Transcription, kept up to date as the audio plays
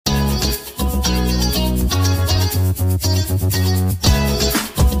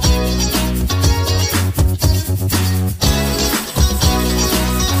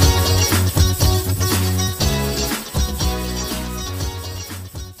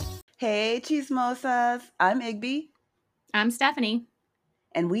Hey, Chismosas. I'm Igby, I'm Stephanie.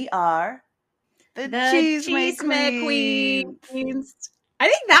 and we are the The Cheesemate Cheesemate Queens. Queens. I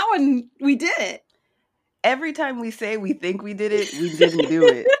think that one, we did it. Every time we say we think we did it, we didn't do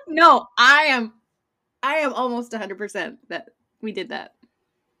it. No, I am almost 100% that we did that.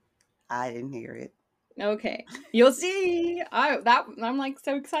 I didn't hear it. Okay. You'll see. I'm like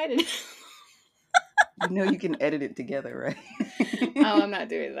so excited. You know you can edit it together, right? Oh, I'm not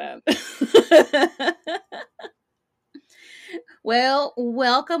doing that. Well,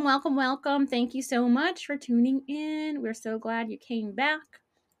 welcome. Thank you so much for tuning in. We're so glad you came back.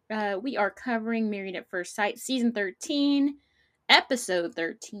 We are covering Married at First Sight, Season 13, Episode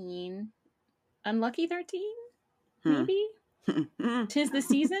 13. Unlucky 13? Maybe? Tis the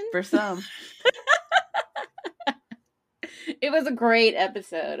season? For some. It was a great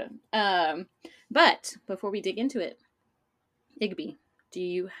episode. But before we dig into it, Igby, do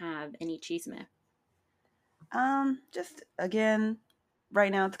you have any chisme? Just again,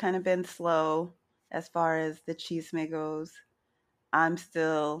 right now it's kind of been slow as far as the Chisme goes. I'm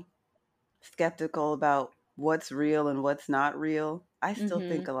still skeptical about what's real and what's not real. I still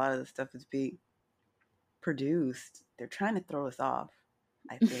think a lot of the stuff is being produced. They're trying to throw us off,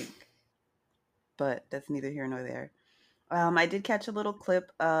 I think. But that's neither here nor there. I did catch a little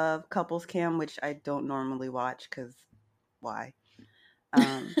clip of Couples Cam, which I don't normally watch because why?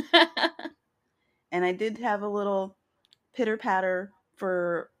 And I did have a little pitter patter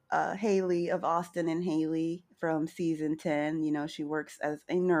for Haley of Austin and Haley from season 10. You know, she works as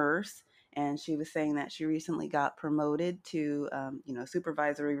a nurse, and she was saying that she recently got promoted to,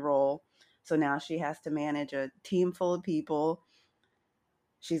 supervisory role. So now she has to manage a team full of people.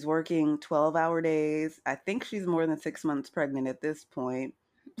 She's working 12-hour days. I think she's more than 6 months pregnant at this point,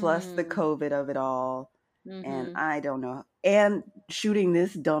 plus the COVID of it all. And I don't know. And shooting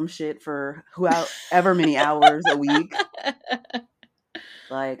this dumb shit for however many hours a week.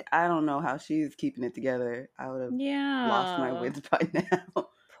 Like, I don't know how she's keeping it together. I would have lost my wits by now.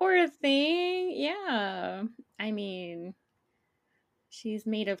 Poor thing. Yeah. I mean, she's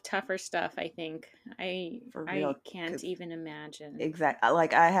made of tougher stuff, I think. For real, I can't even imagine. Exactly.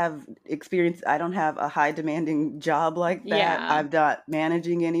 Like, I have experience. I don't have a high demanding job like that. Yeah. I'm not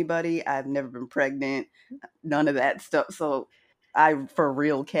managing anybody. I've never been pregnant. None of that stuff. So I, for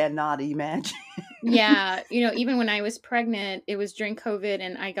real, cannot imagine. Yeah. Even when I was pregnant, it was during COVID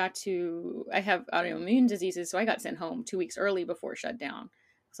and I have autoimmune diseases. So I got sent home 2 weeks early before shutdown.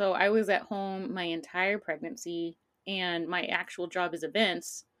 So I was at home my entire pregnancy and my actual job is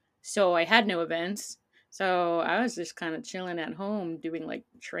events. So I had no events. So I was just kind of chilling at home doing like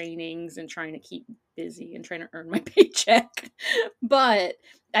trainings and trying to keep busy and trying to earn my paycheck. But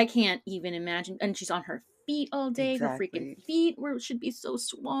I can't even imagine. And she's on her feet all day. Exactly. Her freaking feet should be so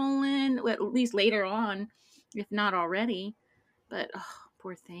swollen, at least later on, if not already. But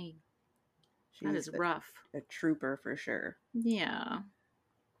poor thing. That is rough. A trooper for sure. Yeah.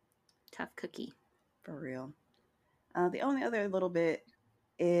 Tough cookie. For real. The only other little bit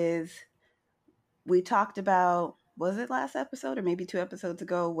is we talked about, was it last episode or maybe 2 episodes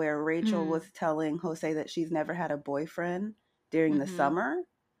ago, where Rachel was telling Jose that she's never had a boyfriend during the summer.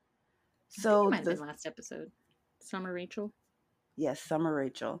 So it might have been last episode. Summer Rachel? Yes, Summer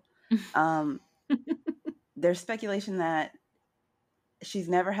Rachel. There's speculation that she's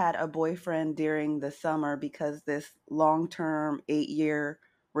never had a boyfriend during the summer because this long-term 8-year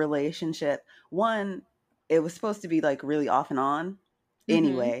relationship, one, it was supposed to be like really off and on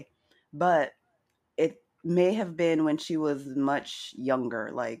anyway, but it may have been when she was much younger,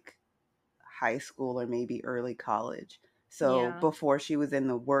 like high school or maybe early college. So before she was in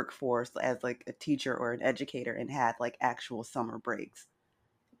the workforce as like a teacher or an educator and had like actual summer breaks.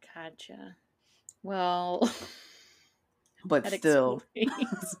 Gotcha. Well, but that still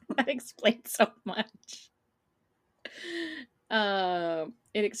that explains so much.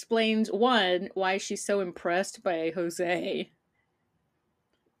 It explains, one, why she's so impressed by Jose.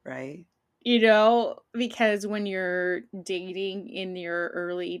 Right. Because when you're dating in your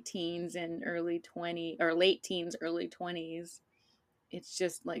early teens and early 20s, or late teens, early 20s, it's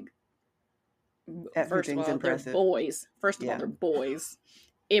just like, first of all, impressive. They're boys. First of all, they're boys.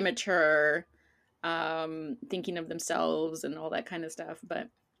 Immature, thinking of themselves and all that kind of stuff. But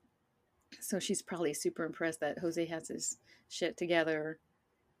so she's probably super impressed that Jose has his shit together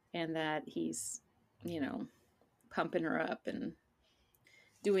and that he's, pumping her up and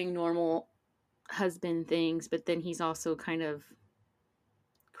doing normal husband things, but then he's also kind of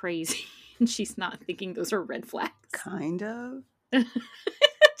crazy and she's not thinking those are red flags. Kind of.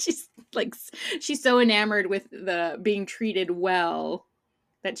 She's so enamored with the being treated well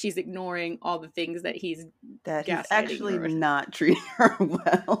that she's ignoring all the things that he's That he's gaslighting actually her. not treating her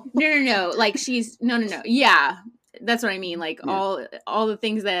well. No. Like she's no. Yeah, that's what I mean. Like Yeah. all the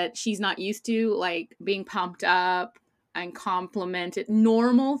things that she's not used to, like being pumped up and complimented,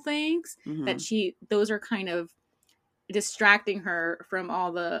 normal things that those are kind of distracting her from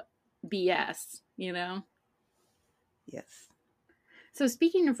all the BS, you know? Yes. So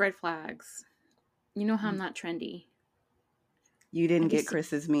speaking of red flags, you know how I'm not trendy. You didn't get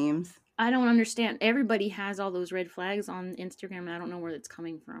Chris's memes? I don't understand. Everybody has all those red flags on Instagram, and I don't know where it's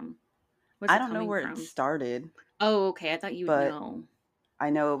coming from. I don't know where it started. Oh, okay. I thought you would know. I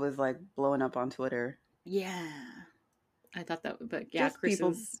know it was like blowing up on Twitter. Yeah. I thought that, but yeah, just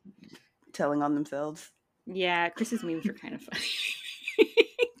people telling on themselves. Yeah, Chris's memes are kind of funny.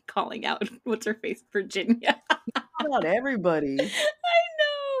 Calling out, what's her face, Virginia. About everybody. I know,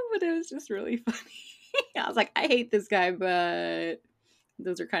 but it was just really funny. I was like, I hate this guy, but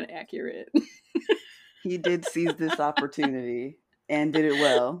those are kind of accurate. He did seize this opportunity and did it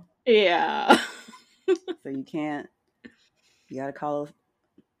well. Yeah. So you gotta call,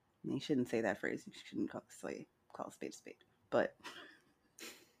 you shouldn't say that phrase. You shouldn't call a spade a spade. But,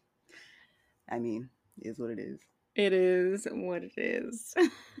 I mean, it is what it is. It is what it is.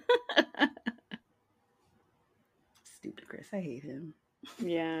 Stupid Chris. I hate him.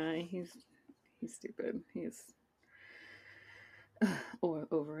 Yeah, he's stupid. He's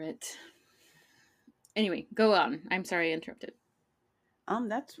over it. Anyway, go on. I'm sorry I interrupted.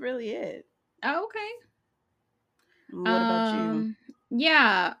 That's really it. Oh, okay. What about you?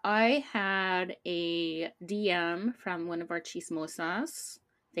 Yeah, I had a DM from one of our chismosas.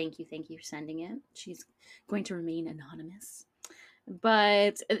 Thank you for sending it. She's going to remain anonymous.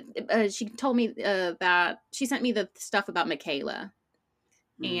 But she told me that she sent me the stuff about Michaela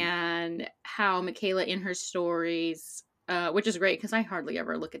and how Michaela in her stories, which is great because I hardly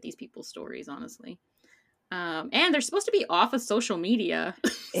ever look at these people's stories, honestly. And they're supposed to be off of social media.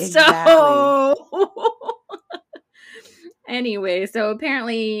 Exactly. So anyway, so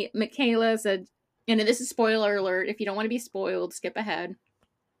apparently Michaela said, and this is spoiler alert, if you don't want to be spoiled, skip ahead.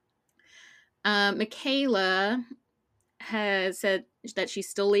 Michaela has said that she's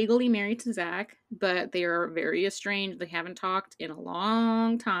still legally married to Zach, but they are very estranged. They haven't talked in a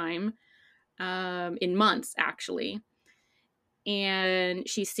long time, in months, actually. And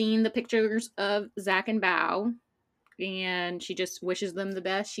she's seen the pictures of Zach and Bao, and she just wishes them the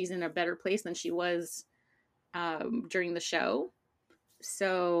best. She's in a better place than she was during the show.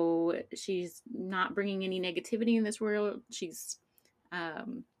 So she's not bringing any negativity in this world. She's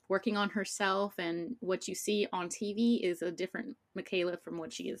working on herself, and what you see on TV is a different Michaela from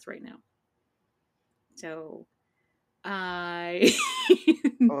what she is right now. So I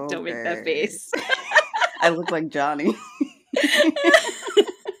don't make that face. I look like Johnny.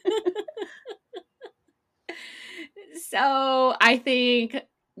 So I think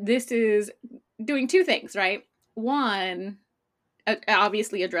this is doing two things, right? One,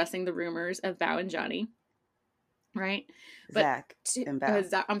 obviously addressing the rumors of Bao and Johnny, right? Zach and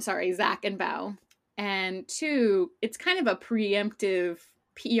Bao. I'm sorry, Zach and Bao. And two, it's kind of a preemptive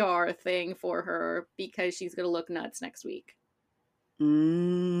PR thing for her because she's going to look nuts next week.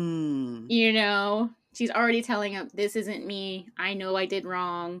 You know, she's already telling him, this isn't me. I know I did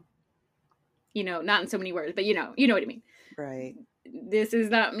wrong. You know, not in so many words, but you know what I mean. Right. This is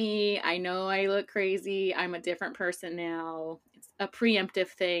not me. I know I look crazy. I'm a different person now. It's a preemptive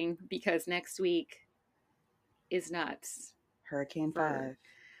thing because next week is nuts. Hurricane 5.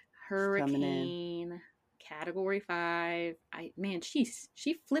 Hurricane Category 5.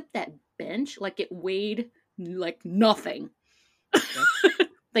 She flipped that bench like it weighed like nothing.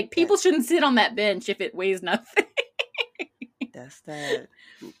 Like people shouldn't sit on that bench if it weighs nothing. That's that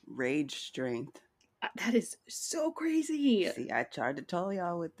rage strength. That is so crazy. See, I tried to tell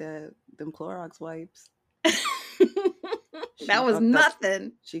y'all with them Clorox wipes. That was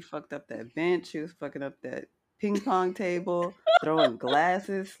nothing. She fucked up that bench. She was fucking up that ping pong table, throwing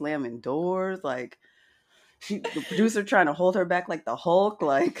glasses, slamming doors. Like, the producer trying to hold her back like the Hulk.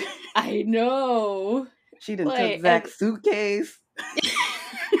 Like, I know. She done took Zach's suitcase.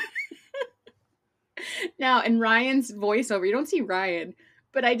 Now, in Ryan's voiceover, you don't see Ryan,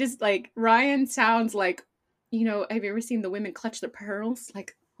 but I just like, Ryan sounds like, you know, have you ever seen the women clutch their pearls?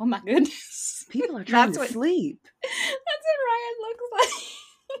 Like, oh my goodness. People are trying to sleep. That's what Ryan looks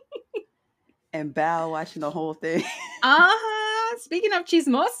like. And Bao watching the whole thing. Speaking of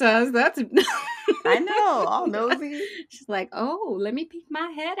chismosas, that's... I know, all nosy. She's like, oh, let me peek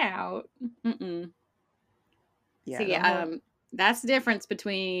my head out. Yeah, so yeah, that's the difference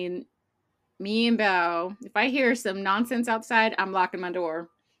between me and Bao. If I hear some nonsense outside, I'm locking my door.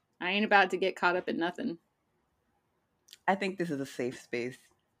 I ain't about to get caught up in nothing. I think this is a safe space.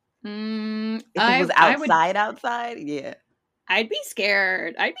 Mm, If it was I would. outside, yeah. I'd be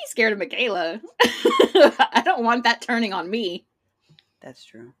scared. I'd be scared of Michaela. I don't want that turning on me. That's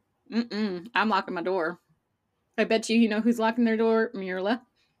true. I'm locking my door. I bet you know who's locking their door? Myrla.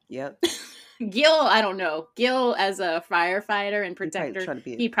 Yep. Gil, I don't know. Gil, as a firefighter and He probably protector, trying to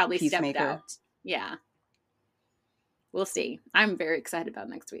be a he probably stepped peacemaker. out. Yeah. We'll see. I'm very excited about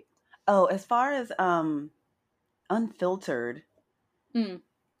next week. Oh, as far as Unfiltered, I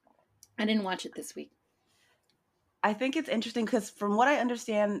didn't watch it this week. I think it's interesting because from what I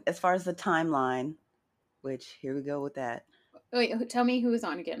understand, as far as the timeline, which here we go with that. Wait, tell me who was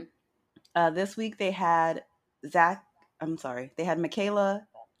on again. This week they had they had Michaela,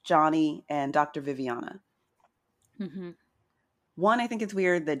 Johnny, and Dr. Viviana. Mm-hmm. One, I think it's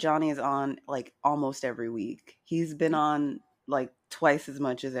weird that Johnny is on like almost every week. He's been on like twice as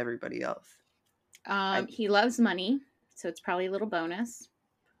much as everybody else. He loves money, so it's probably a little bonus.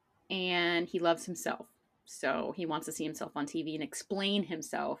 And he loves himself. So he wants to see himself on TV and explain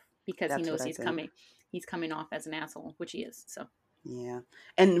himself because he knows he's coming off as an asshole, which he is. So yeah.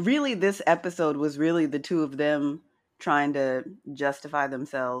 And really this episode was really the two of them trying to justify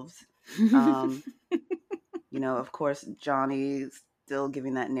themselves. You know, of course, Johnny's still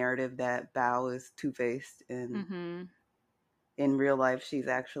giving that narrative that Bao is two-faced, and in real life, she's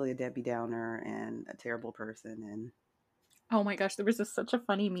actually a Debbie Downer and a terrible person. And oh my gosh, there was such a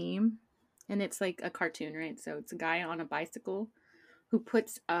funny meme, and it's like a cartoon, right? So it's a guy on a bicycle who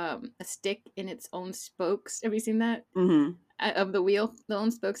puts a stick in its own spokes. Have you seen that? Mm-hmm. Of the wheel, the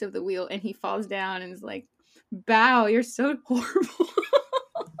own spokes of the wheel, and he falls down and is like, "Bao, you're so horrible."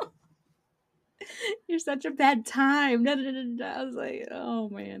 You're such a bad time. I was like, oh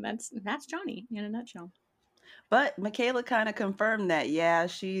man, that's Johnny in a nutshell. But Michaela kind of confirmed that, yeah,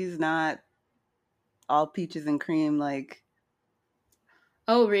 she's not all peaches and cream like.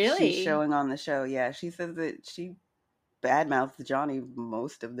 Oh really? She's showing on the show. Yeah, she says that she badmouths Johnny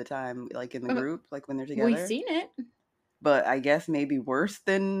most of the time, like in the group, like when they're together. We've seen it. But I guess maybe worse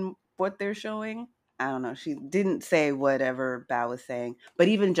than what they're showing. I don't know. She didn't say whatever Bao was saying. But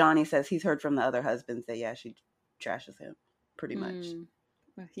even Johnny says he's heard from the other husbands that, yeah, she trashes him pretty much.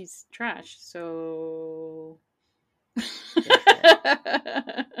 Well, he's trash, so...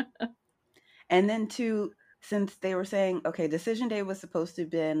 And then, too, since they were saying, okay, Decision Day was supposed to have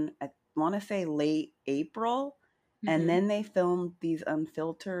been, I want to say late April. And then they filmed these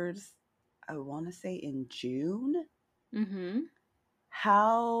Unfiltered, I want to say in June.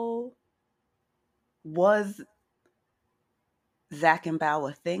 How was Zach and Bao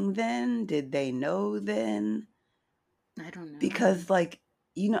a thing then? Did they know then? I don't know. Because, like,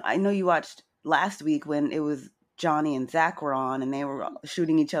 you know, I know you watched last week when it was Johnny and Zach were on and they were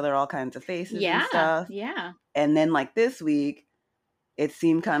shooting each other all kinds of faces and stuff. Yeah. And then, like, this week, it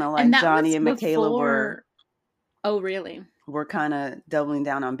seemed kind of like Johnny and Michaela were... Oh, really? We're kind of doubling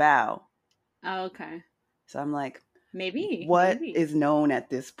down on Bao. Oh, okay. So I'm like... Maybe. What is known at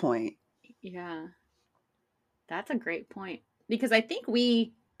this point? Yeah. That's a great point. Because I think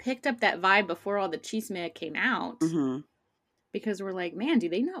we picked up that vibe before all the chisme came out. Because we're like, man, do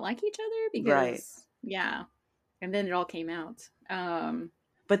they not like each other? Because, yeah. And then it all came out.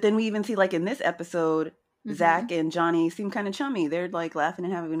 But then we even see, like, in this episode, Zach and Johnny seem kind of chummy. They're, like, laughing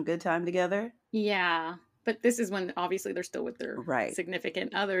and having a good time together. Yeah. But this is when, obviously, they're still with their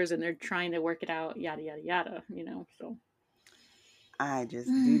significant others, and they're trying to work it out, yada, yada, yada, you know, so. I just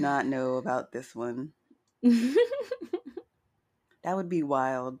do not know about this one. That would be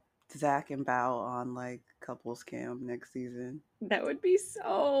wild. Zach and Bao on, like, couples cam next season. That would be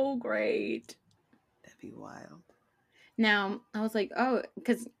so great. That'd be wild. Now, I was like, oh,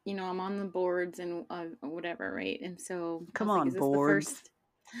 because, you know, I'm on the boards and whatever, right? And so, come on, like, boards.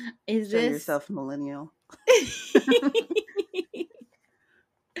 Is Show yourself millennial.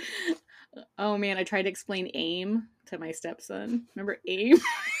 Oh, man, I tried to explain AIM to my stepson. Remember AIM?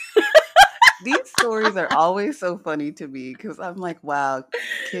 These stories are always so funny to me because I'm like, wow,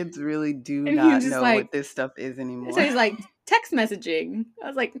 kids really do not know what this stuff is anymore. So he's like, text messaging. I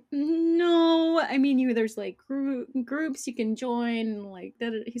was like, no, I mean, there's like groups you can join. Like,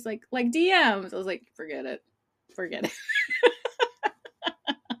 he's like DMs. I was like, forget it.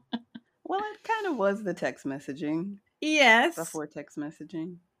 Well, it kind of was the text messaging. Yes. Before text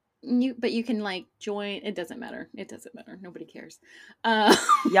messaging. But you can like join. It doesn't matter. Nobody cares.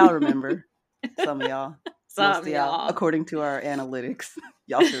 Y'all remember. Some of y'all. Some of y'all. According to our analytics.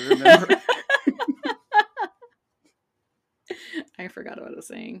 Y'all should remember. I forgot what I was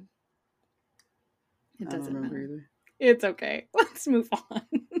saying. It doesn't matter. Either. It's okay. Let's move on.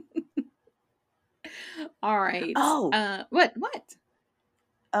 All right. Oh, What?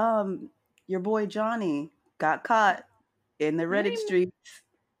 your boy Johnny got caught in the What do Reddit you? streets.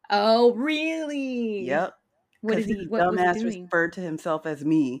 Oh, really? Yep, because his What was he dumbass doing? referred to himself as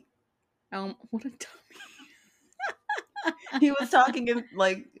me. What a dummy. He was talking in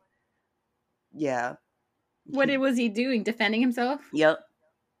like, yeah, Was he doing? Defending himself? yep.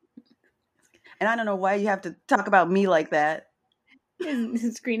 And I don't know why you have to talk about me like that.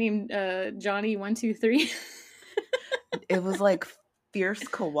 His screen name Johnny123. It was like Fierce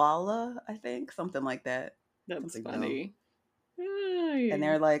Koala, I think, something like that. That's Something dumb. funny. And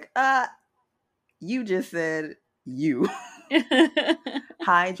they're like, you just said you.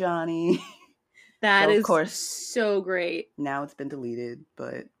 Hi, Johnny. That So, of is course, so great. now it's been deleted,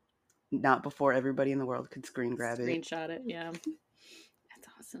 but not before everybody in the world could screen grab it. Screenshot it, yeah. That's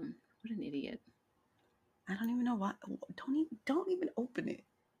awesome. What an idiot. I don't even know why. Don't even open it.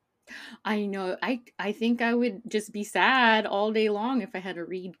 I know. I think I would just be sad all day long if I had to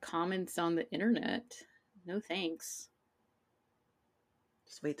read comments on the internet. No thanks.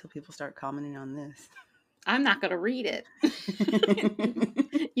 Just wait till people start commenting on this. I'm not going to read it.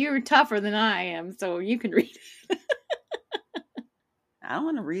 You're tougher than I am, so you can read it. I don't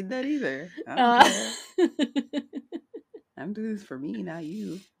want to read that either. I don't care. I'm doing this for me, not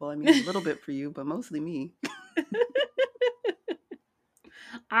you. Well, I mean, a little bit for you, but mostly me.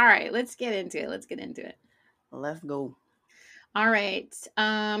 All right, let's get into it. Let's go. All right.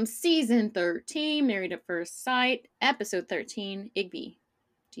 Season 13, Married at First Sight, episode 13, Igby.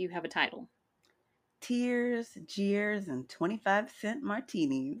 Do you have a title? Tears, jeers, and 25-cent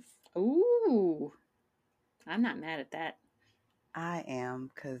martinis. Ooh. I'm not mad at that. I am,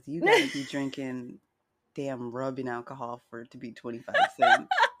 because you gotta be drinking damn rubbing alcohol for it to be 25 cents.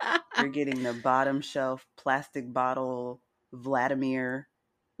 You're getting the bottom shelf plastic bottle Vladimir.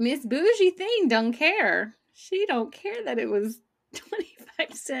 Miss Bougie Thing don't care. She don't care that it was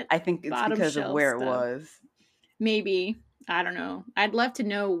 25 cent. I think it's because of where it was. Maybe. I don't know. I'd love to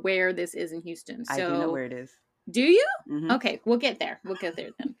know where this is in Houston. So, I do know where it is. Do you? Mm-hmm. Okay, we'll get there.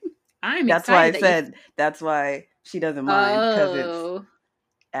 then. I'm That's why I said that's why she doesn't mind, because it's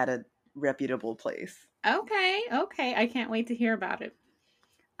at a reputable place. Okay. I can't wait to hear about it.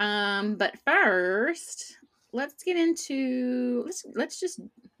 But first, let's get into let's just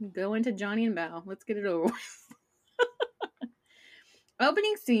go into Johnny and Bao. Let's get it over with.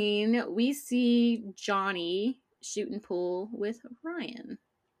 Opening scene, we see Johnny shooting pool with Ryan.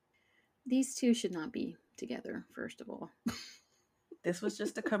 These two should not be together, first of all. This was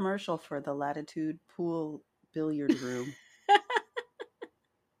just a commercial for the Latitude Pool billiard room.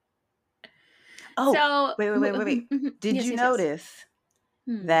 Oh, so, wait. Did you notice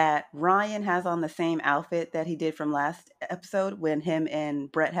that Ryan has on the same outfit that he did from last episode when him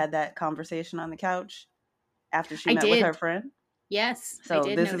and Brett had that conversation on the couch after she met with her friend? Yes. So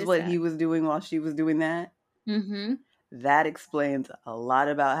this is what he was doing while she was doing that? Mm-hmm. That explains a lot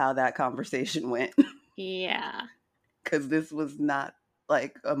about how that conversation went. Yeah. Because this was not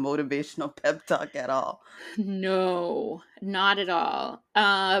like a motivational pep talk at all. No, not at all.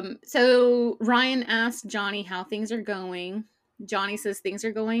 So Ryan asked Johnny how things are going. Johnny says things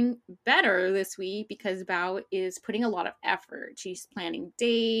are going better this week because Bao is putting a lot of effort. She's planning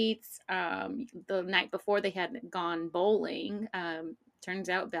dates. The night before they had gone bowling. Turns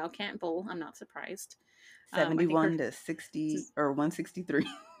out Bao can't bowl. I'm not surprised. 71 to 60 or 163.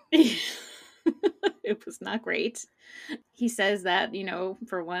 It was not great. He says that,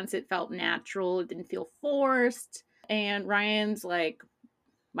 for once it felt natural. It didn't feel forced. And Ryan's like,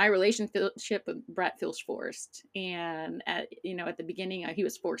 my relationship with Brett feels forced. And at the beginning, he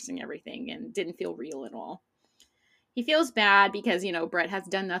was forcing everything and didn't feel real at all. He feels bad because, Brett has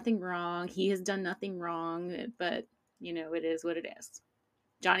done nothing wrong. He has done nothing wrong, but, it is what it is.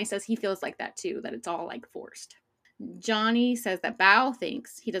 Johnny says he feels like that too, that it's all like forced. Johnny says that Bao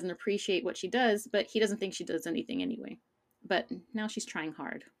thinks he doesn't appreciate what she does, but he doesn't think she does anything anyway. But now she's trying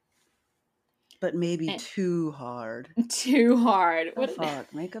hard. But maybe too hard. Too hard. What the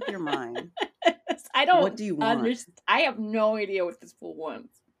fuck? Make up your mind. I don't. What do you want? I have no idea what this fool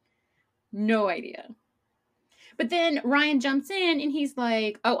wants. No idea. But then Ryan jumps in and he's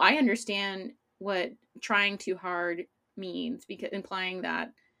like, "Oh, I understand what trying too hard means," because implying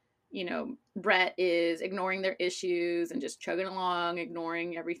that, Brett is ignoring their issues and just chugging along,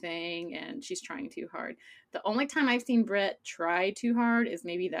 ignoring everything, and she's trying too hard. The only time I've seen Brett try too hard is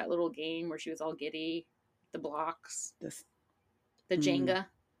maybe that little game where she was all giddy, the blocks, the Jenga.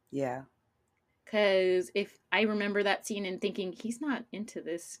 Yeah. Because if I remember that scene and thinking, he's not into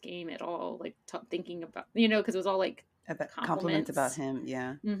this game at all, like thinking about, because it was all like compliments about him,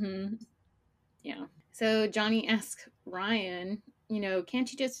 yeah. Mm-hmm. Yeah. So Johnny asks Ryan,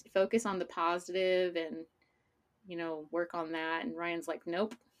 can't you just focus on the positive and, work on that? And Ryan's like,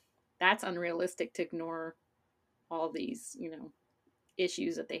 nope, that's unrealistic to ignore all these,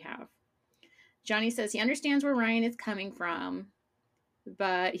 issues that they have. Johnny says he understands where Ryan is coming from,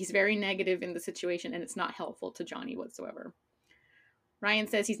 but he's very negative in the situation and it's not helpful to Johnny whatsoever. Ryan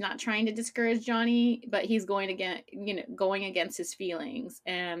says he's not trying to discourage Johnny, but he's going against his feelings.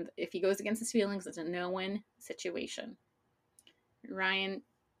 And if he goes against his feelings, it's a no-win situation. Ryan's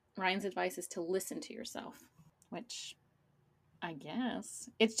advice is to listen to yourself, which I guess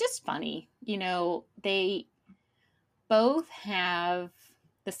it's just funny. They both have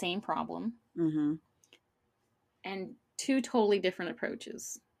the same problem and two totally different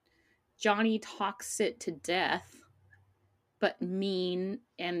approaches. Johnny talks it to death, but mean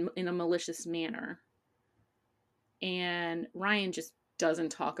and in a malicious manner. And Ryan just doesn't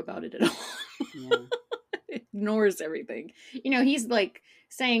talk about it at all. Yeah. Ignores everything. He's like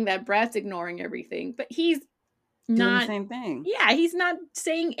saying that Brett's ignoring everything, but he's doing not the same thing. Yeah, he's not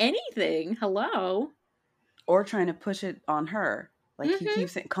saying anything. Hello. Or trying to push it on her. Like he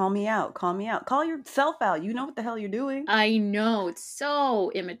keeps saying, call me out, call me out. Call yourself out. You know what the hell you're doing. I know. It's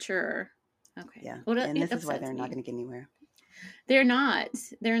so immature. Okay. Yeah. Well, and this is why they're not going to get anywhere. They're not.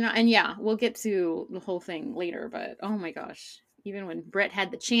 And yeah, we'll get to the whole thing later, but oh my gosh. Even when Brett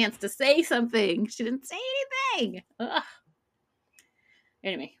had the chance to say something, she didn't say anything. Ugh.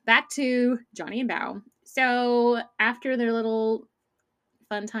 Anyway, back to Johnny and Bao. So after their little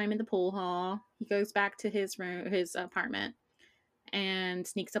fun time in the pool hall, he goes back to his apartment and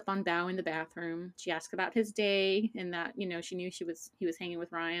sneaks up on Bao in the bathroom. She asks about his day and that, she knew he was hanging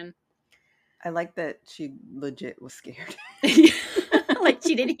with Ryan. I like that she legit was scared. Like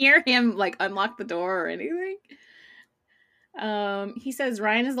she didn't hear him like unlock the door or anything. He says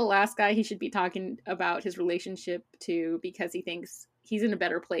Ryan is the last guy he should be talking about his relationship to because he thinks he's in a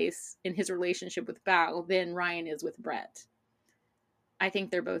better place in his relationship with Bao than Ryan is with Brett. I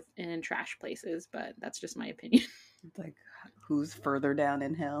think they're both in trash places, but that's just my opinion. It's like, who's further down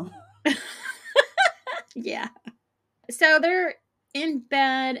in hell? Yeah. So they're in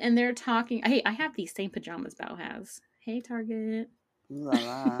bed and they're talking. Hey, I have these same pajamas Bao has. Hey, Target. Ooh la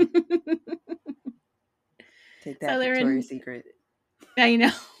la. Take that, Victoria's Secret. I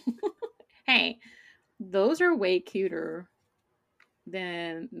know. Hey, those are way cuter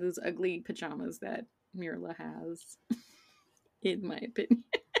than those ugly pajamas that Mirla has, in my opinion.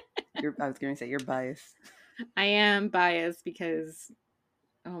 I was going to say, you're biased. I am biased because,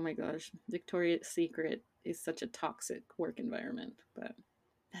 oh my gosh, Victoria's Secret is such a toxic work environment, but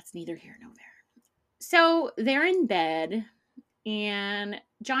that's neither here nor there. So they're in bed, and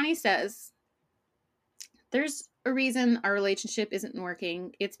Johnny says, there's a reason our relationship isn't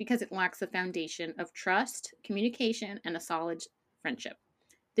working. It's because it lacks a foundation of trust, communication, and a solid friendship.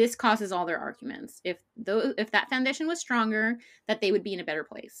 This causes all their arguments. If that foundation was stronger, that they would be in a better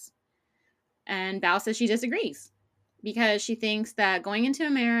place. And Bao says she disagrees because she thinks that going into a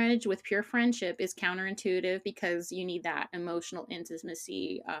marriage with pure friendship is counterintuitive because you need that emotional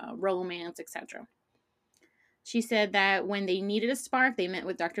intimacy, romance, etc. She said that when they needed a spark, they met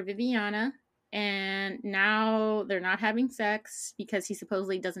with Dr. Viviana, and now they're not having sex because he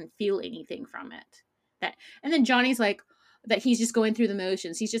supposedly doesn't feel anything from it. And then Johnny's like that he's just going through the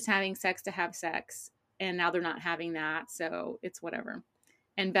motions. He's just having sex to have sex, and now they're not having that, so it's whatever.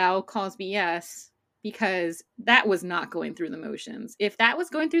 And Bao calls BS because that was not going through the motions. If that was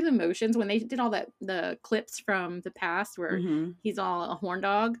going through the motions, when they did all the clips from the past where he's all a horn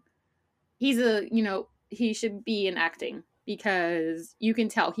dog, he should be in acting because you can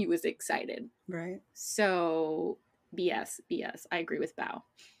tell he was excited. Right. So BS. I agree with Bao.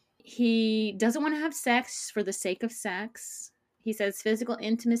 He doesn't want to have sex for the sake of sex. He says physical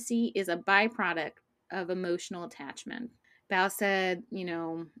intimacy is a byproduct of emotional attachment. Bao said,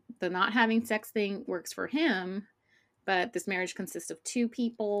 the not having sex thing works for him, but this marriage consists of two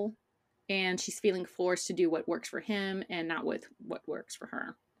people, and she's feeling forced to do what works for him and not with what works for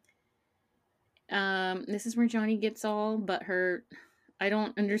her. This is where Johnny gets all butthurt. I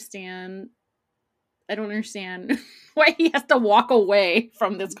don't understand why he has to walk away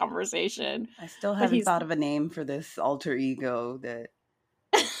from this conversation. I still haven't thought of a name for this alter ego that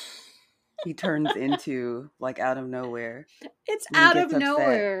he turns into, like, out of nowhere. It's out of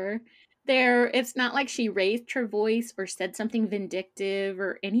nowhere. It's not like she raised her voice or said something vindictive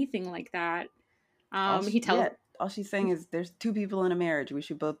or anything like that. All she's saying is there's two people in a marriage. We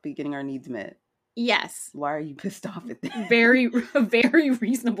should both be getting our needs met. Yes. Why are you pissed off at that? A very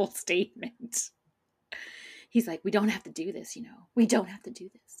reasonable statement. he's like, we don't have to do this, we don't have to do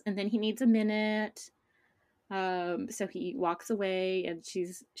this. And then he needs a minute. So he walks away, and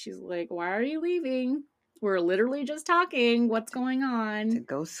she's like, why are you leaving? We're literally just talking. What's going on? To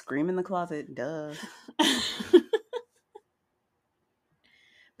go scream in the closet. Duh.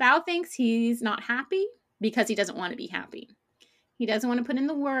 Bao thinks he's not happy because he doesn't want to be happy. He doesn't want to put in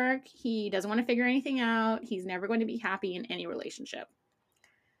the work. He doesn't want to figure anything out. He's never going to be happy in any relationship.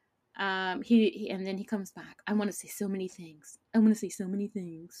 And then he comes back. I want to say so many things. I want to say so many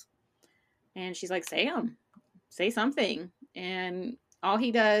things. And she's like, say them. Say something. And all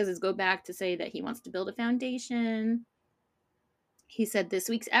he does is go back to say that he wants to build a foundation. He said this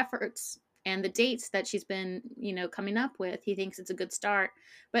week's efforts and the dates that she's been, coming up with, he thinks it's a good start.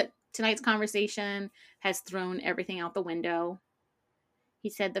 But tonight's conversation has thrown everything out the window. He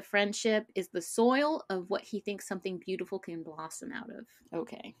said the friendship is the soil of what he thinks something beautiful can blossom out of.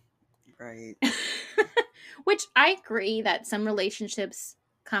 Okay. Right. Which I agree that some relationships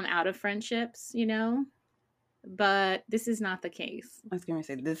come out of friendships, but this is not the case. I was going to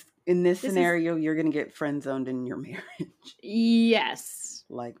say, in this scenario, you're going to get friend zoned in your marriage. Yes.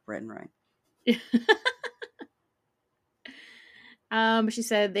 Like Brett and Ryan. She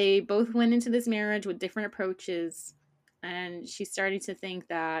said they both went into this marriage with different approaches, and she's starting to think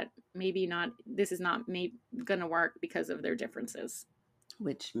that this is not gonna work because of their differences.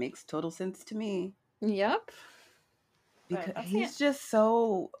 Which makes total sense to me. Yep. Because he's just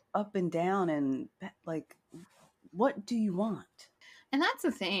so up and down, and like, what do you want? And that's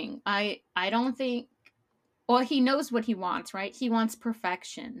the thing. I don't think, well, he knows what he wants, right? He wants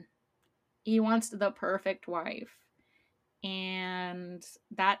perfection. He wants the perfect wife. And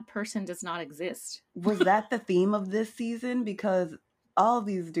that person does not exist. Was that the theme of this season? Because all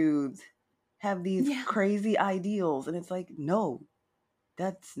these dudes have these crazy ideals, and it's like, no,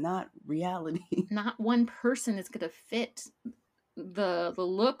 that's not reality. Not one person is going to fit the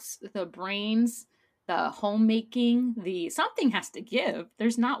looks, the brains, the homemaking, something has to give.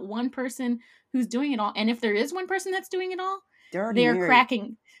 There's not one person who's doing it all. And if there is one person that's doing it all, they're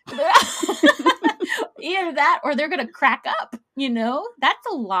cracking. Either that or they're going to crack up, That's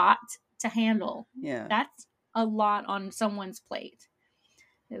a lot to handle. Yeah. That's a lot on someone's plate.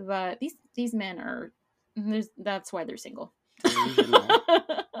 But these men are, that's why they're single.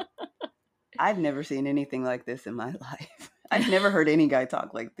 I've never seen anything like this in my life. I've never heard any guy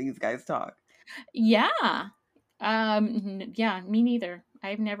talk like these guys talk. Yeah. Yeah, me neither.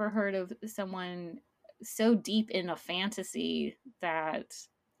 I've never heard of someone so deep in a fantasy that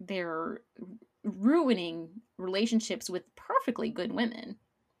they're ruining relationships with perfectly good women.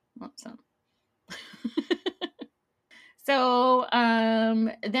 So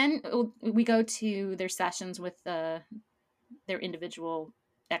then we go to their sessions with their individual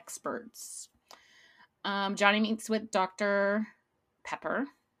experts. Johnny meets with Dr. Pepper.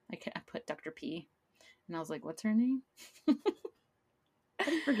 I put Dr. P, and I was like, what's her name? How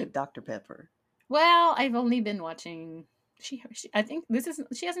do you forget Dr. Pepper? Well, I've only been watching. I think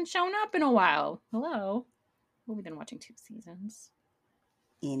she hasn't shown up in a while. Hello. Well, we've been watching 2 seasons.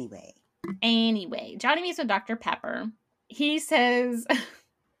 Anyway, Johnny meets with Dr. Pepper. He says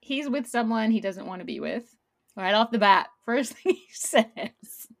he's with someone he doesn't want to be with. Right off the bat, first thing he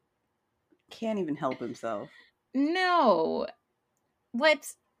says. Can't even help himself. No.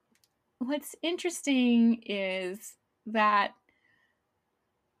 What's interesting is that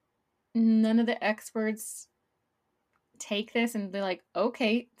none of the experts take this and they're like,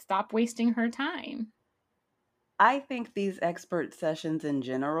 okay, stop wasting her time. I think these expert sessions in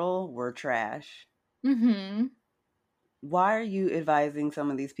general were trash. Mm-hmm. Why are you advising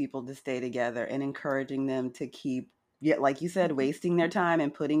some of these people to stay together and encouraging them to keep, like you said, wasting their time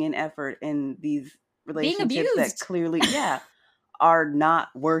and putting in effort in these relationships that clearly, are not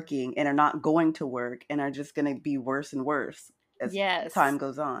working and are not going to work and are just going to be worse and worse as time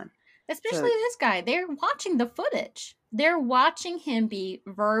goes on. Especially this guy. They're watching the footage. They're watching him be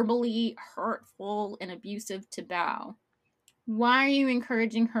verbally hurtful and abusive to Bao. Why are you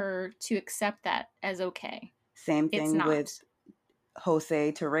encouraging her to accept that as okay? Same thing with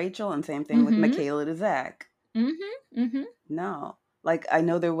Jose to Rachel, and same thing with Michaela to Zach. Mm-hmm. Mm-hmm. No. Like, I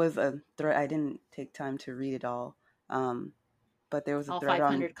know there was a thread. I didn't take time to read it all. But there was a thread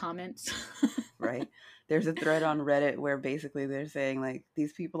 500 comments. Right. There's a thread on Reddit where basically they're saying, like,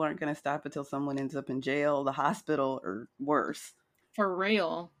 these people aren't going to stop until someone ends up in jail, the hospital, or worse. For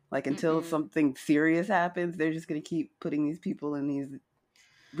real. Like, until something serious happens, they're just going to keep putting these people in these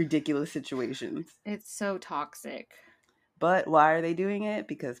ridiculous situations. It's so toxic. But why are they doing it?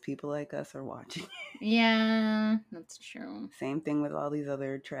 Because people like us are watching. Yeah, that's true. Same thing with all these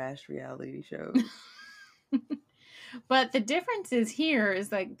other trash reality shows. But the difference is here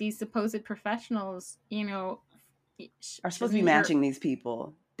is like these supposed professionals, Are supposed to be they're matching these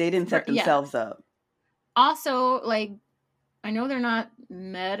people. They didn't set yeah. themselves up. Also, like, I know they're not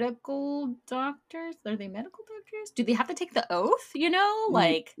medical doctors. Are they medical doctors? Do they have to take the oath?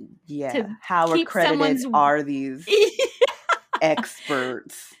 Like Yeah. to How keep accredited someone's are these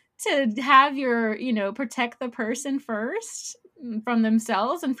experts? to have your, protect the person first from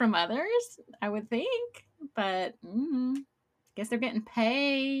themselves and from others, I would think. But guess they're getting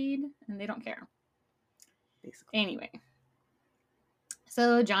paid and they don't care. Basically. Anyway.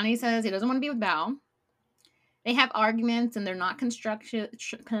 So Johnny says he doesn't want to be with Bao. They have arguments and they're not constructive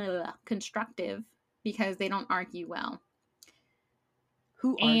because they don't argue well.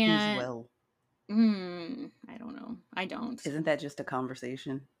 Who argues well? I don't know. I don't. Isn't that just a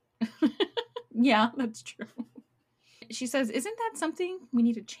conversation? Yeah, that's true. She says, isn't that something we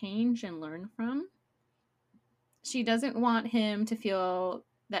need to change and learn from? She doesn't want him to feel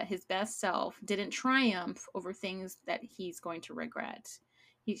that his best self didn't triumph over things that he's going to regret.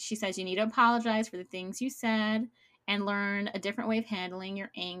 She says, you need to apologize for the things you said and learn a different way of handling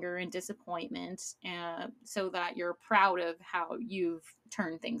your anger and disappointment so that you're proud of how you've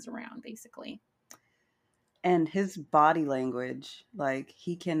turned things around, basically. And his body language, like,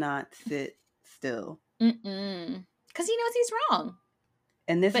 he cannot sit still. Because he knows he's wrong.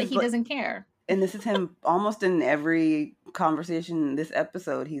 But he doesn't care. And this is him almost in every conversation in this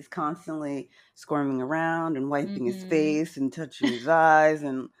episode. He's constantly squirming around and wiping his face and touching his eyes.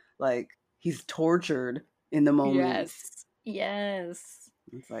 And, like, he's tortured in the moment. Yes.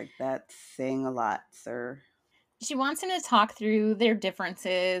 It's like, that's saying a lot, sir. She wants him to talk through their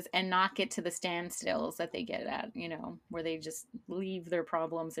differences and not get to the standstills that they get at, where they just leave their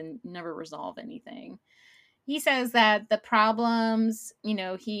problems and never resolve anything. He says that the problems,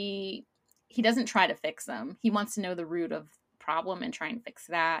 he doesn't try to fix them. He wants to know the root of the problem and try and fix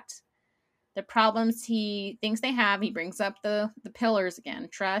that. The problems he thinks they have, he brings up the pillars again: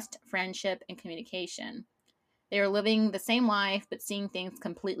 trust, friendship, and communication. They are living the same life, but seeing things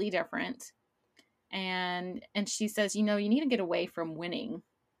completely different. And she says, you need to get away from winning.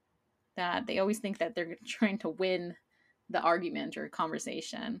 That they always think that they're trying to win the argument or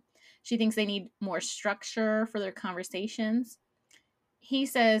conversation. She thinks they need more structure for their conversations. He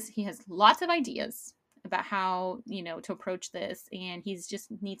says he has lots of ideas about how, to approach this, and he just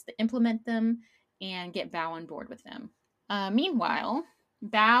needs to implement them and get Bao on board with them. Meanwhile,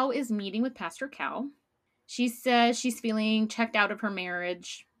 Bao is meeting with Pastor Cal. She says she's feeling checked out of her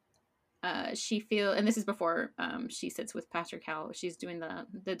marriage. And this is before she sits with Pastor Cal. She's doing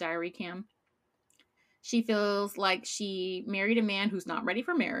the diary cam. She feels like she married a man who's not ready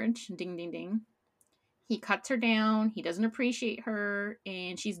for marriage. Ding, ding, ding. He cuts her down. He doesn't appreciate her.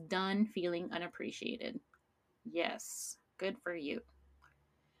 And she's done feeling unappreciated. Yes. Good for you.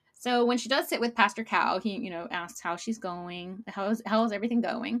 So when she does sit with Pastor Cal, he, asks how she's going. How is everything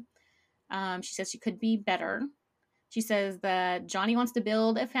going? She says she could be better. She says that Johnny wants to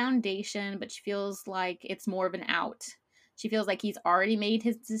build a foundation, but she feels like it's more of an out. She feels like he's already made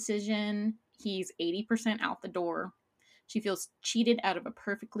his decision. He's 80% out the door. She feels cheated out of a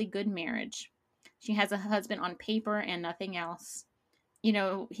perfectly good marriage. She has a husband on paper and nothing else.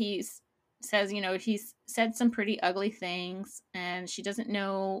 He says, he's said some pretty ugly things, and she doesn't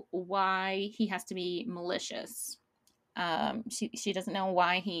know why he has to be malicious. She doesn't know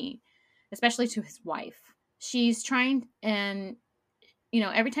why especially to his wife. She's trying, and,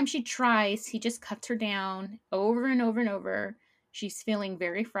 every time she tries, he just cuts her down over and over and over. She's feeling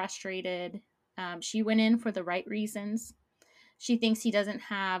very frustrated. She went in for the right reasons. She thinks he doesn't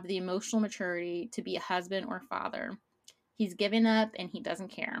have the emotional maturity to be a husband or father. He's given up and he doesn't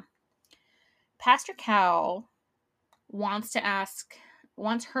care. Pastor Cal wants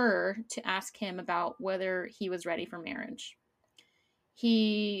her to ask him about whether he was ready for marriage.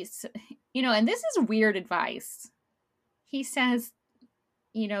 And this is weird advice. He says,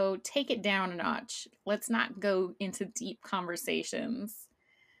 take it down a notch. Let's not go into deep conversations.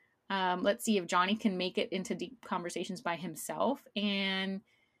 Let's see if Johnny can make it into deep conversations by himself. And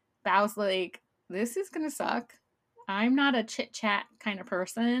Bao's like, this is going to suck. I'm not a chit chat kind of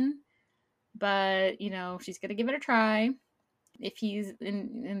person, but, she's going to give it a try. If he's,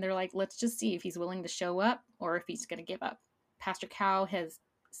 and they're like, let's just see if he's willing to show up or if he's going to give up. Pastor Cal has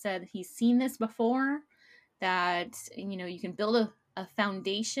said he's seen this before, that, you can build a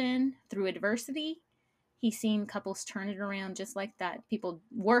foundation through adversity. He's seen couples turn it around just like that. People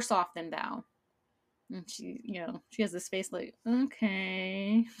worse off than Bao. And she has this face like,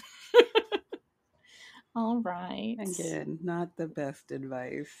 okay. All right. Again, not the best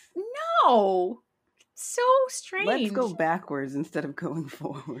advice. No. So Let's go strange. backwards instead of going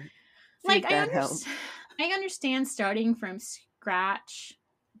forward. See Like if that helps. I understand starting from scratch,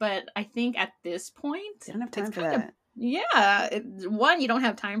 but I think at this point They don't have it's time for kind of, that. yeah, one, you don't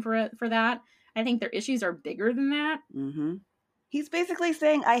have time for that. I think their issues are bigger than that. Mm-hmm. He's basically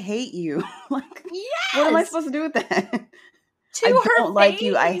saying, I hate you. Like, what am I Yes, supposed to do with that? I to her don't like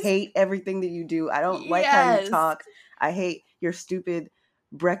you. I face. hate everything that you do. I don't like how you Yes. talk. I hate your stupid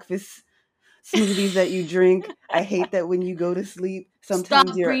breakfast smoothies that you drink. I hate that when you go to sleep,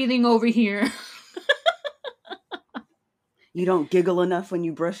 sometimes Stop breathing over here. you don't giggle enough when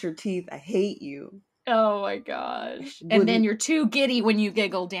you brush your teeth. I hate you. Oh my gosh. And then Wouldn't you're too giddy when you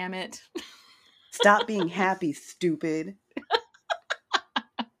giggle, damn it. stop being happy, stupid.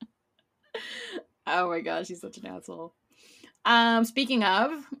 Oh my gosh, he's such an asshole. Speaking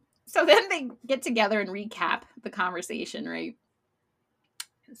of, so then they get together and recap the conversation, right?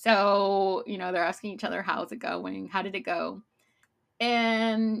 So, they're asking each other, how's it going? How did it go?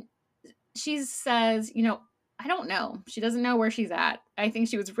 And she says, I don't know. She doesn't know where she's at. I think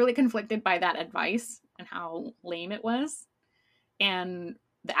she was really conflicted by that advice and how lame it was and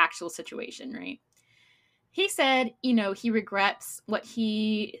the actual situation, right? He said, he regrets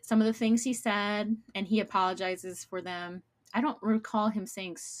some of the things he said and he apologizes for them. I don't recall him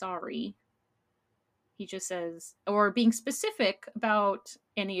saying sorry. He just says, or being specific about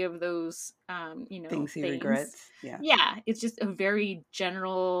any of those, Things he things. regrets. Yeah. Yeah, it's just a very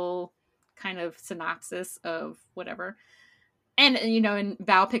general kind of synopsis of whatever. And, and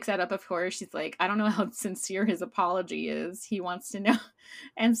Val picks that up, of course. She's like, I don't know how sincere his apology is. He wants to know.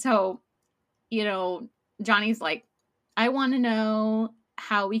 And so, Johnny's like, I want to know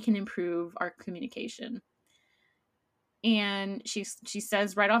how we can improve our communication. And she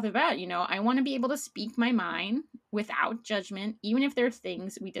says right off the bat, I want to be able to speak my mind without judgment, even if there are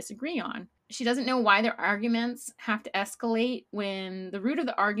things we disagree on. She doesn't know why their arguments have to escalate when the root of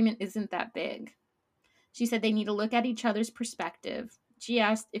the argument isn't that big. She said they need to look at each other's perspective. She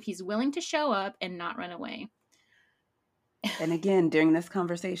asked if he's willing to show up and not run away. And again, during this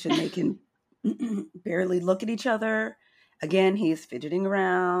conversation, they can barely look at each other. Again, he's fidgeting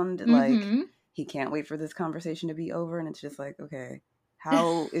around. Like, Mm-hmm. he can't wait for this conversation to be over. And it's just like, okay,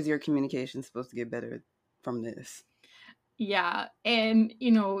 how is your communication supposed to get better from this? Yeah. And,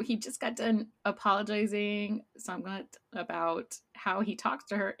 he just got done apologizing somewhat about how he talks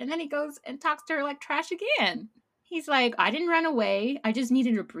to her. And then he goes and talks to her like trash again. He's like, I didn't run away. I just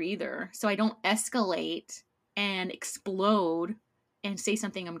needed a breather so I don't escalate and explode and say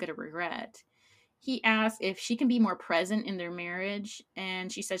something I'm going to regret. He asks if she can be more present in their marriage,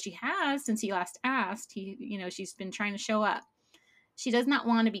 and she says she has since he last asked. She's been trying to show up. She does not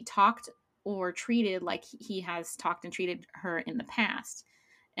want to be talked or treated like he has talked and treated her in the past.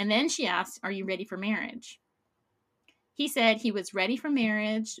 And then she asks, are you ready for marriage? He said he was ready for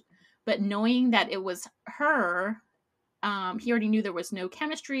marriage, but knowing that it was her, he already knew there was no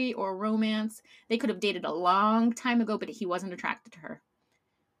chemistry or romance. They could have dated a long time ago, but he wasn't attracted to her.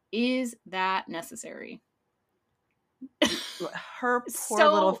 Is that necessary? Her poor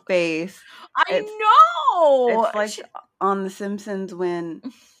little face. I know. It's like on The Simpsons when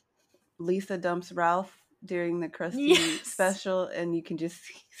Lisa dumps Ralph during the Krusty special, and you can just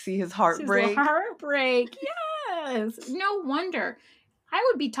see his heartbreak. His heartbreak. Yes. No wonder. I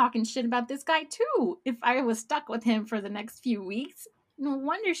would be talking shit about this guy too if I was stuck with him for the next few weeks. No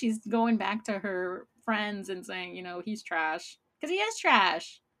wonder she's going back to her friends and saying, he's trash. Because he is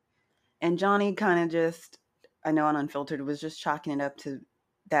trash. And Johnny kind of just, I know on Unfiltered, was just chalking it up to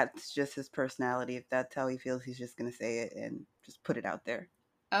that's just his personality. If that's how he feels, he's just going to say it and just put it out there.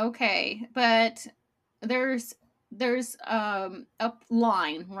 Okay, but there's a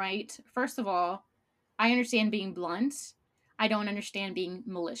line, right? First of all, I understand being blunt. I don't understand being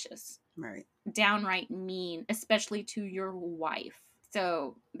malicious. Right. Downright mean, especially to your wife.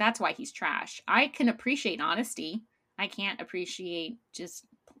 So that's why he's trash. I can appreciate honesty. I can't appreciate just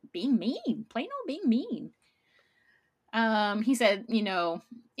being mean, plain old being mean. He said,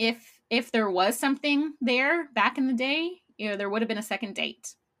 if there was something there back in the day, there would have been a second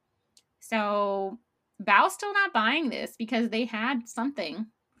date. So Bao's still not buying this because they had something,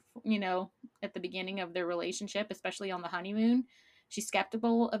 at the beginning of their relationship, especially on the honeymoon. She's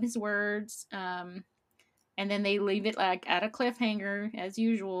skeptical of his words. And then they leave it like at a cliffhanger as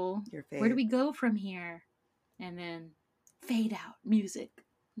usual. Where do we go from here? And then fade out music.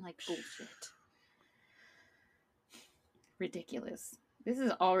 Like bullshit. Ridiculous. This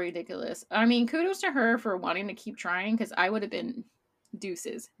is all ridiculous. I mean, kudos to her for wanting to keep trying, because I would have been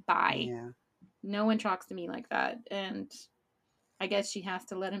deuces. Bye. Yeah. No one talks to me like that. And I guess she has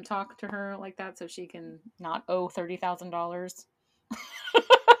to let him talk to her like that so she can not owe $30,000.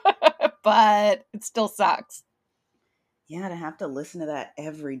 But it still sucks. Yeah, to have to listen to that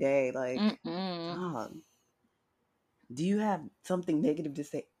every day. Like, Mm-mm. dog, do you have something negative to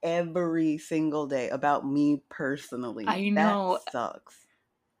say every single day about me personally? I That know. sucks.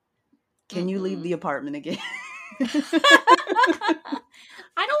 Can you leave Mm-mm. the apartment again?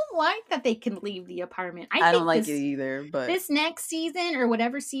 I don't like that they can leave the apartment. I I don't think like it either, but this next season or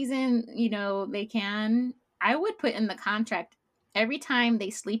whatever season, they can, I would put in the contract every time they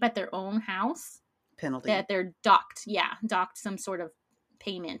sleep at their own house penalty. that they're docked. Yeah, docked some sort of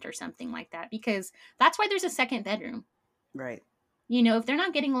payment or something like that, because that's why there's a second bedroom. Right. If they're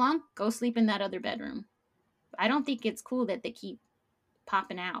not getting along, go sleep in that other bedroom. I don't think it's cool that they keep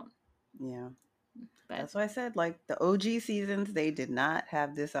popping out. Yeah. But That's why I said, like, the OG seasons, they did not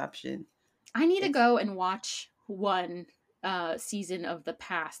have this option. I need to It's go and watch one season of the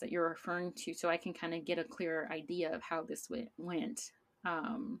past that you're referring to, so I can kind of get a clearer idea of how this went.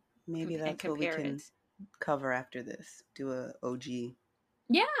 maybe And that's what we compare can it. cover after this. Do a OG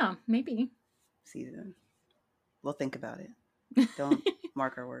Yeah, maybe. season. We'll think about it. Don't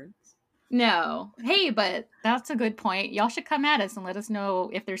mark our words. No. Hey, but that's a good point. Y'all should come at us and let us know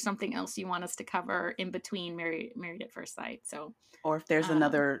if there's something else you want us to cover in between Married at First Sight. So, Or if there's uh,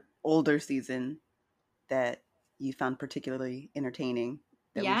 another older season that you found particularly entertaining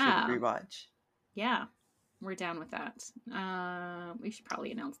that we should yeah, rewatch. yeah, we're down with that. We should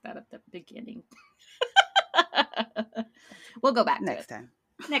probably announce that at the beginning. We'll go back to Next it time.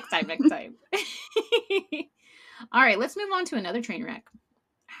 next time. All right, let's move on to another train wreck.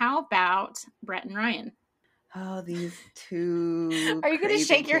 How about Brett and Ryan? Oh, these two. Are you going to crazy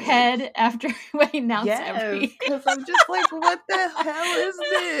shake your kids. head after we announce Yes, every? because I'm just like, what the hell is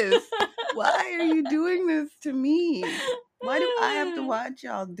this? Why are you doing this to me? Why do I have to watch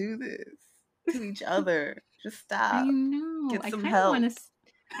y'all do this to each other? Just I stop. know. Get I some kind of help. want to.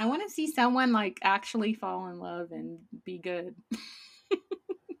 I want to see someone like actually fall in love and be good.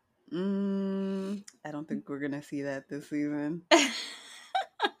 I don't think we're gonna see that this season,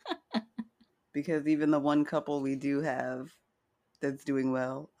 because even the one couple we do have that's doing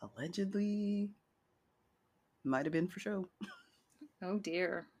well, allegedly, might have been for show. Oh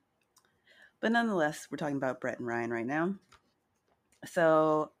dear. But nonetheless, we're talking about Brett and Ryan right now.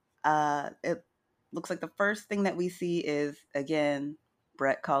 So it looks like the first thing that we see is, again,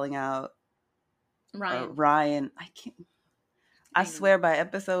 Brett calling out Ryan. I swear by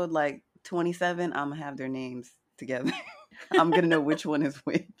episode like 27, I'm gonna have their names together. I'm gonna know which one is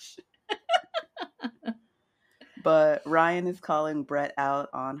which. But Ryan is calling Brett out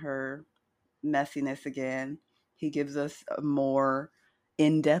on her messiness again. He gives us a more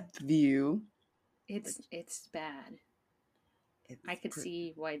in-depth view. It's bad. I could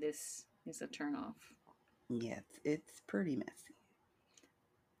see why this is a turnoff. Yeah, it's pretty messy.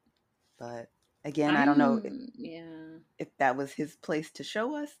 But again, I don't know if that was his place to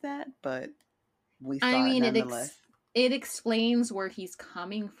show us that, but we saw it nonetheless. It explains where he's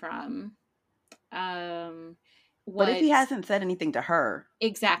coming from. But if he hasn't said anything to her.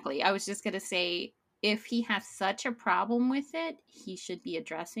 Exactly. I was just going to say, if he has such a problem with it, he should be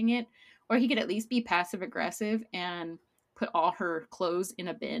addressing it. Or he could at least be passive aggressive and put all her clothes in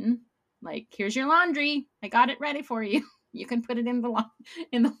a bin. Like, here's your laundry. I got it ready for you. You can put it in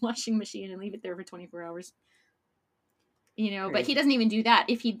the washing machine and leave it there for 24 hours. Crazy. But he doesn't even do that.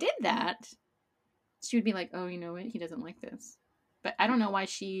 If he did that, she would be like, oh, you know what? He doesn't like this. But I don't know why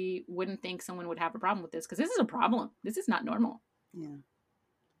she wouldn't think someone would have a problem with this, because this is a problem. This is not normal. Yeah.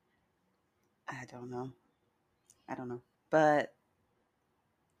 I don't know. But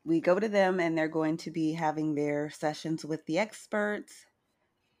we go to them and they're going to be having their sessions with the experts.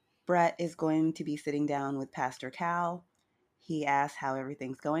 Brett is going to be sitting down with Pastor Cal. He asks how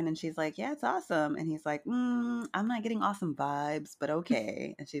everything's going, and she's like, yeah, it's awesome. And he's like, I'm not getting awesome vibes, but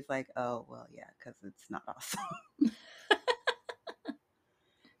okay. And she's like, oh, well, yeah, because it's not awesome.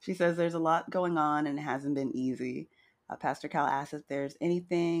 She says there's a lot going on and it hasn't been easy. Pastor Cal asks if there's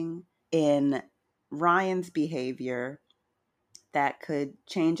anything in Ryan's behavior that could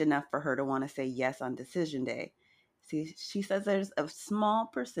change enough for her to want to say yes on decision day. See, she says there's a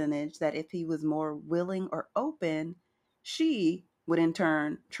small percentage that if he was more willing or open, she would in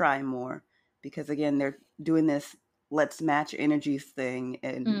turn try more. Because again, they're doing this let's match energies thing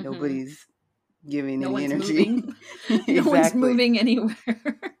and nobody's giving any energy. Moving. Exactly. No one's moving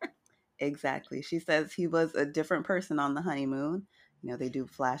anywhere. Exactly. She says he was a different person on the honeymoon. They do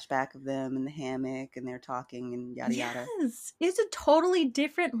flashback of them in the hammock and they're talking and yada yada. Yes, it's a totally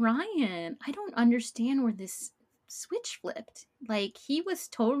different Ryan. I don't understand where this switch flipped. Like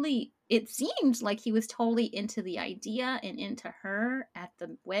it seemed like he was totally into the idea and into her at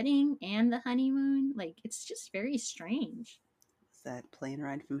the wedding and the honeymoon. Like, it's just very strange. It's that plane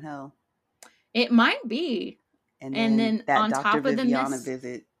ride from hell. It might be. And And then then that on Dr. top of them, Viviana this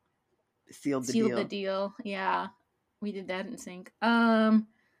visit sealed the sealed the deal. deal. Yeah. We did that in sync. I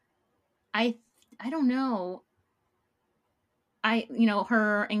don't know.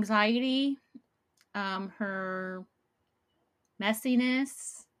 Her anxiety, her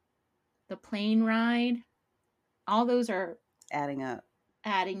messiness, the plane ride, all those are adding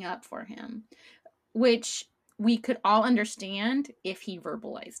up for him, which we could all understand if he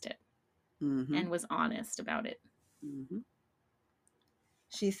verbalized it and was honest about it. Mm-hmm.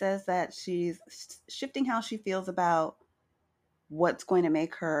 She says that she's shifting how she feels about what's going to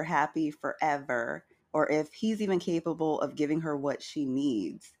make her happy forever, or if he's even capable of giving her what she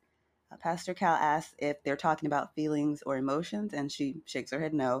needs. Pastor Cal asks if they're talking about feelings or emotions, and she shakes her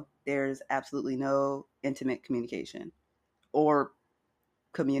head no. There's absolutely no intimate communication or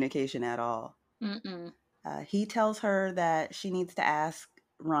communication at all. He tells her that she needs to ask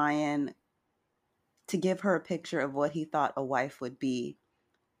Ryan to give her a picture of what he thought a wife would be.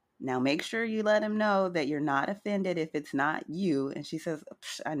 Now make sure you let him know that you're not offended if it's not you. And she says,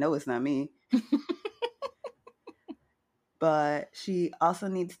 I know it's not me. But she also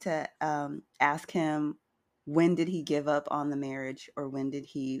needs to ask him, when did he give up on the marriage, or when did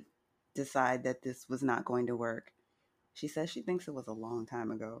he decide that this was not going to work? She says she thinks it was a long time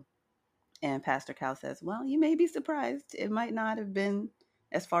ago. And Pastor Cal says, well, you may be surprised. It might not have been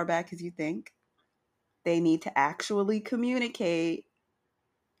as far back as you think. They need to actually communicate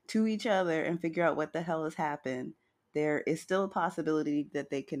to each other and figure out what the hell has happened. There is still a possibility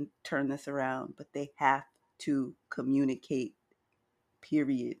that they can turn this around, but they have to communicate,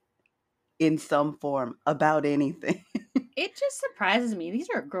 period, in some form about anything. It just surprises me. These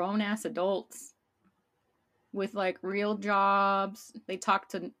are grown-ass adults with like real jobs. They talk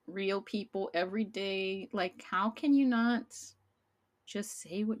to real people every day. Like, how can you not just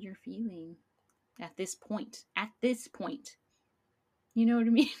say what you're feeling at this point? You know what I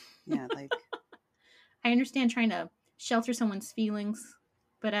mean? Yeah, like, I understand trying to shelter someone's feelings,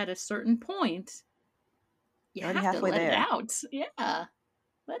 but at a certain point, you have to let it out. Yeah,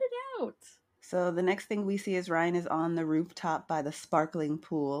 let it out. So the next thing we see is Ryan is on the rooftop by the sparkling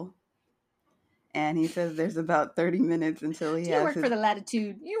pool. And he says there's about 30 minutes until he has you work for the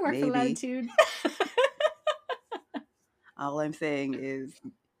Latitude. You work for the Latitude. All I'm saying is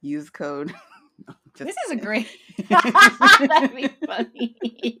use code. This is a great. That'd be funny.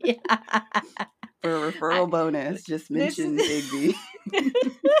 Yeah. For a referral bonus, just mention Bigby.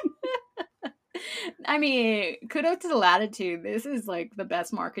 I mean, kudos to the Latitude. This is like the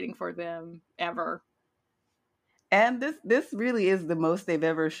best marketing for them ever. And this really is the most they've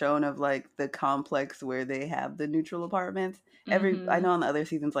ever shown of like the complex where they have the neutral apartments. I know on the other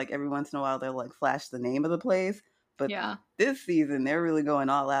seasons, like every once in a while they'll like flash the name of the place, but this season they're really going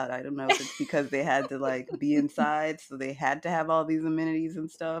all out. I don't know if it's because they had to like be inside, so they had to have all these amenities and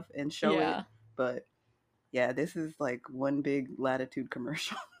stuff and show it. But yeah, this is like one big Latitude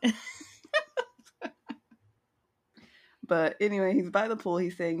commercial. But anyway, he's by the pool.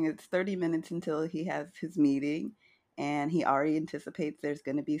 He's saying it's 30 minutes until he has his meeting. And he already anticipates there's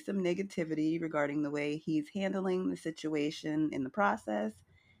going to be some negativity regarding the way he's handling the situation in the process.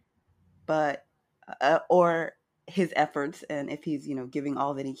 But, or his efforts. And if he's, giving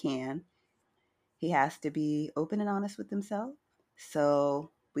all that he can, he has to be open and honest with himself.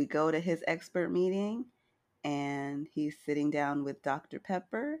 So we go to his expert meeting and he's sitting down with Dr.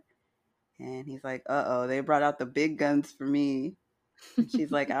 Pepper. And he's like, uh-oh, they brought out the big guns for me. And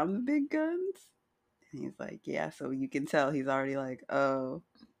she's like, I'm the big guns? And he's like, yeah. So you can tell he's already like, oh,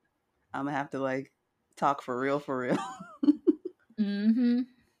 I'm going to have to like talk for real. I'm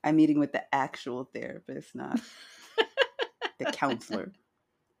meeting with the actual therapist, not the counselor.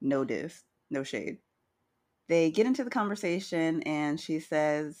 No diss, no shade. They get into the conversation and she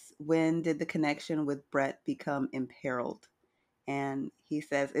says, when did the connection with Brett become imperiled? And he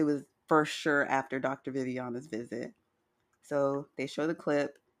says it was for sure after Dr. Viviana's visit. So they show the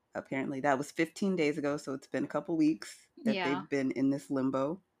clip. Apparently that was 15 days ago, so it's been a couple weeks that they've been in this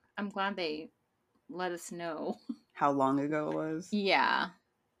limbo. I'm glad they let us know how long ago it was. Yeah.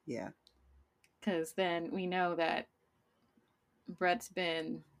 Yeah. Because then we know that Brett's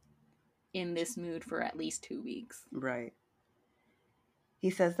been in this mood for at least 2 weeks. Right. He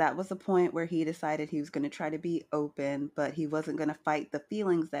says that was the point where he decided he was going to try to be open, but he wasn't going to fight the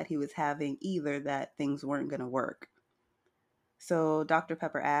feelings that he was having either, that things weren't going to work. So Dr.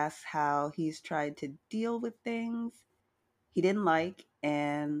 Pepper asks how he's tried to deal with things he didn't like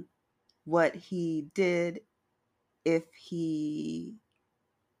and what he did if he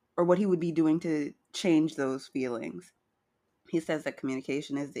or what he would be doing to change those feelings. He says that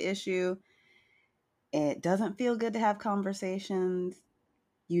communication is the issue. It doesn't feel good to have conversations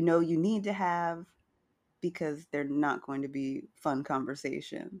you need to have because they're not going to be fun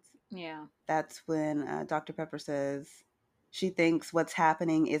conversations. Yeah. That's when Dr. Pepper says she thinks what's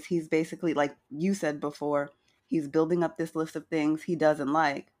happening is he's basically, like you said before, he's building up this list of things he doesn't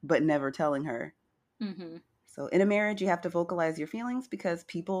like, but never telling her. Mm-hmm. So in a marriage, you have to vocalize your feelings because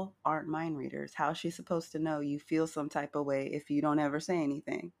people aren't mind readers. How is she supposed to know you feel some type of way if you don't ever say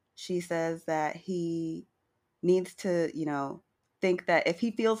anything? She says that he needs to, think that if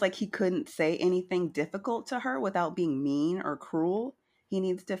he feels like he couldn't say anything difficult to her without being mean or cruel, he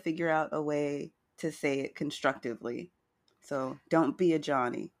needs to figure out a way to say it constructively. So don't be a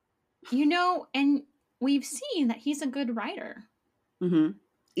Johnny. And we've seen that he's a good writer. Mm-hmm.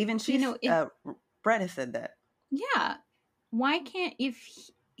 Even If Brett has said that. yeah, why can't if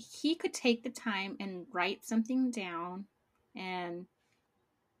he could take the time and write something down and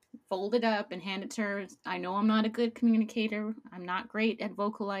fold it up and hand it to her. I know I'm not a good communicator. I'm not great at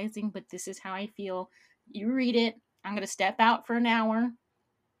vocalizing, but this is how I feel. You read it. I'm going to step out for an hour.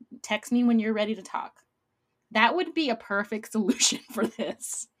 Text me when you're ready to talk. That would be a perfect solution for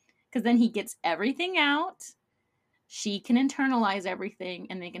this. Because then he gets everything out. She can internalize everything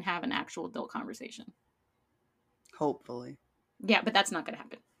and they can have an actual adult conversation. Hopefully. Yeah, but that's not going to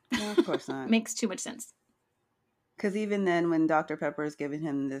happen. No, of course not. Makes too much sense. Because even then, when Dr. Pepper is giving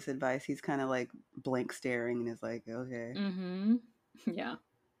him this advice, he's kind of like blank staring and is like, okay. Mm-hmm. Yeah.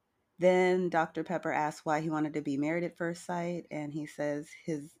 Then Dr. Pepper asks why he wanted to be married at first sight, and he says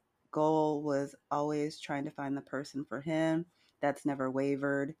his goal was always trying to find the person for him. That's never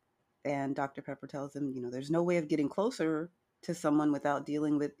wavered. And Dr. Pepper tells him, there's no way of getting closer to someone without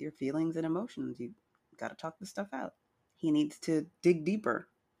dealing with your feelings and emotions. You got to talk this stuff out. He needs to dig deeper.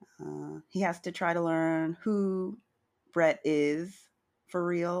 He has to try to learn who Brett is for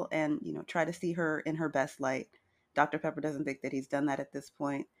real and, try to see her in her best light. Dr. Pepper doesn't think that he's done that at this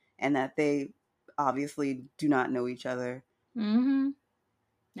point and that they obviously do not know each other. Mm-hmm.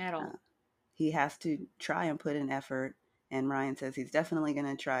 At all. He has to try and put in effort, and Ryan says he's definitely going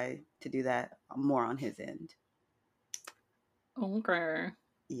to try to do that more on his end. Okay.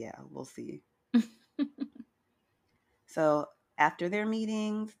 Yeah, we'll see. So after their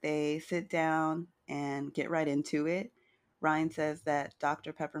meetings, they sit down and get right into it. Ryan says that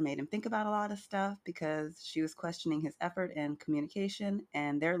Dr. Pepper made him think about a lot of stuff because she was questioning his effort and communication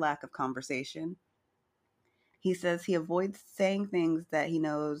and their lack of conversation. He says he avoids saying things that he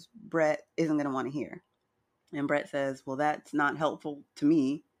knows Brett isn't going to want to hear. And Brett says, well, that's not helpful to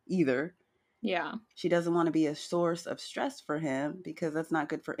me either. Yeah. She doesn't want to be a source of stress for him because that's not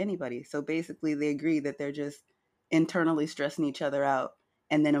good for anybody. So basically, they agree that they're just internally stressing each other out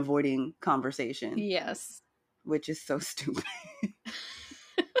and then avoiding conversation. Yes. Which is so stupid.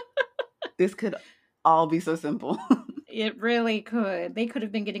 This could all be so simple. It really could. They could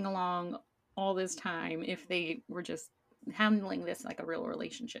have been getting along all this time if they were just handling this like a real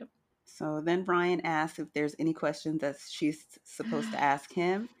relationship. So then Brian asks if there's any questions that she's supposed to ask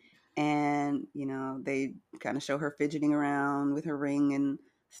him. And, they kind of show her fidgeting around with her ring and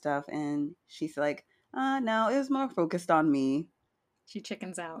stuff. And she's like, no, it was more focused on me. She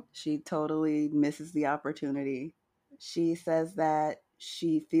chickens out. She totally misses the opportunity. She says that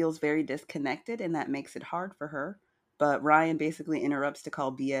she feels very disconnected and that makes it hard for her. But Ryan basically interrupts to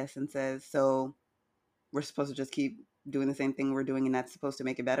call BS and says, so we're supposed to just keep doing the same thing we're doing and that's supposed to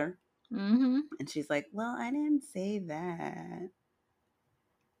make it better? Mm-hmm. And she's like, well, I didn't say that.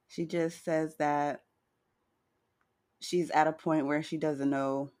 She just says that she's at a point where she doesn't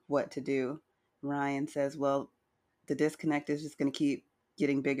know what to do. Ryan says, well, the disconnect is just going to keep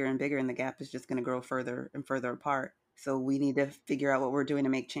getting bigger and bigger and the gap is just going to grow further and further apart. So we need to figure out what we're doing to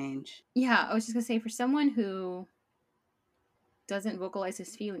make change. Yeah, I was just going to say, for someone who doesn't vocalize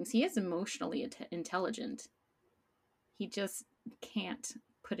his feelings, he is emotionally intelligent. He just can't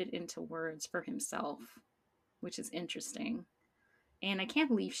put it into words for himself, which is interesting. And I can't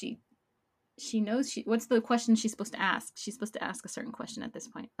believe she knows what's the question she's supposed to ask? She's supposed to ask a certain question at this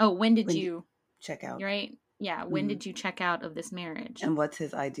point. Oh, when did you check out? Right? Yeah, when did you check out of this marriage? And what's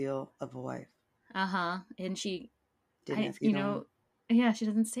his ideal of a wife? And she didn't ask you yeah, she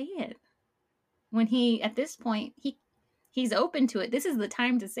doesn't say it. When he at this point, he's open to it. This is the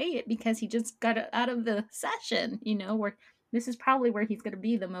time to say it because he just got out of the session, where this is probably where he's going to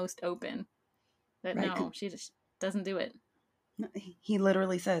be the most open. But right, no, she just doesn't do it. He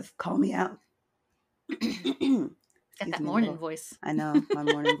literally says, "Call me out." Got Excuse that me, a morning little. voice. I know, my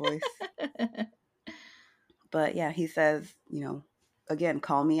morning voice. But yeah, he says, again,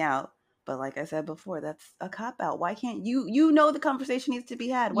 call me out. But like I said before, that's a cop out. Why can't you know the conversation needs to be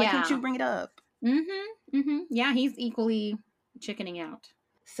had? Why can't Yeah. you bring it up? Yeah, he's equally chickening out.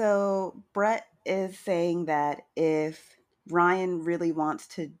 So Brett is saying that if Ryan really wants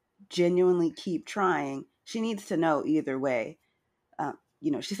to genuinely keep trying, she needs to know either way.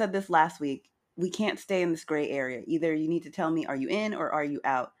 She said this last week. We can't stay in this gray area. Either you need to tell me, are you in or are you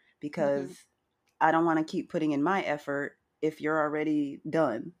out? Mm-hmm. Because I don't want to keep putting in my effort if you're already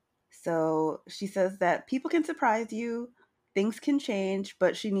done. So she says that people can surprise you, things can change,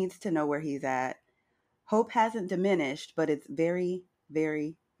 but she needs to know where he's at. Hope hasn't diminished, but it's very,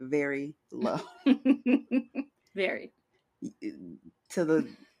 very, very low. Very. To the,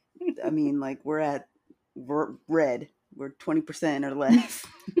 I mean, like we're red. We're 20% or less.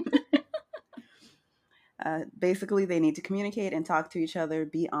 Basically, they need to communicate and talk to each other,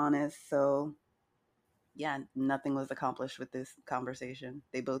 be honest. So, yeah, nothing was accomplished with this conversation.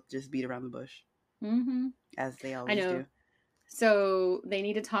 They both just beat around the bush, Mm-hmm. as they I always know. do. So they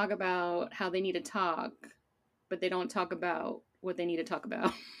need to talk about how they need to talk, but they don't talk about what they need to talk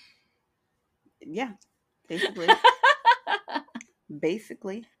about. Yeah, basically.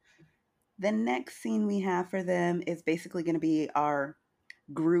 Basically. The next scene we have for them is basically going to be our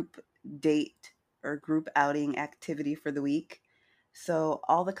group date or group outing activity for the week. So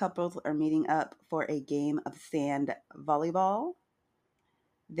all the couples are meeting up for a game of sand volleyball.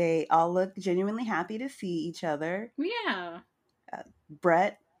 They all look genuinely happy to see each other. Yeah.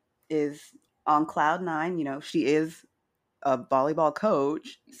 Brett is on cloud nine. She is a volleyball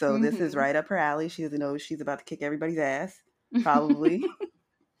coach, so this is Mm-hmm. right up her alley. She knows she's about to kick everybody's ass, probably.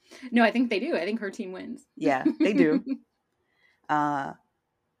 No, I think they do. I think her team wins. Yeah, they do. Uh,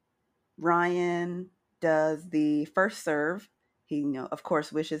 Ryan does the first serve. He, of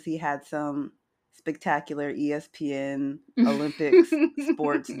course, wishes he had some spectacular ESPN Olympics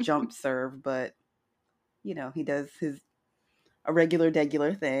sports jump serve, but he does a regular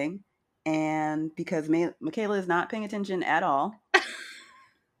degular thing. And because Michaela is not paying attention at all,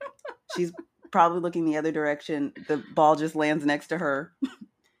 she's probably looking the other direction. The ball just lands next to her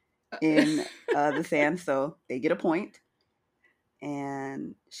in the sand, so they get a point.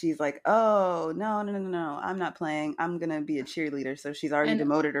 And she's like, "Oh, no, no, no, no, no, I'm not playing. I'm gonna be a cheerleader." So she's already And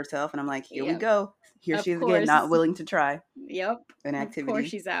demoted herself, and I'm like, "Here we yep, go. Here she of is again, not course. willing to try Yep, an of course activity."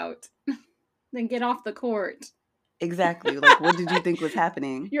 she's out. Then get off the court. Exactly. Like, what did you think was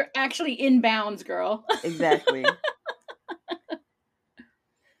happening? You're actually in bounds, girl. Exactly.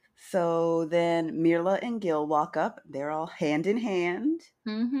 So then Mirla and Gil walk up. They're all hand in hand.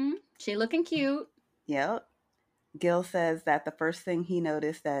 Mm-hmm. She looking cute. Yep. Gil says that the first thing he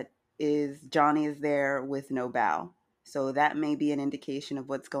noticed that is Johnny is there with no bow. So that may be an indication of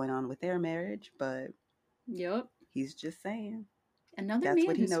what's going on with their marriage, but Yep. he's just saying. Another That's man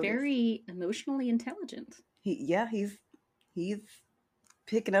what he who's noticed. very emotionally intelligent. He's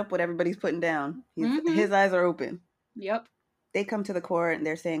picking up what everybody's putting down. Mm-hmm. His eyes are open. Yep. They come to the court and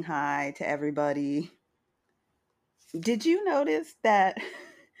they're saying hi to everybody. Did you notice that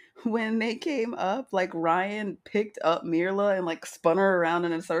when they came up, like Ryan picked up Mirla and like spun her around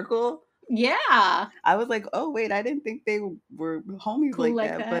in a circle? Yeah. I was like, oh wait, I didn't think they were homies Cool like like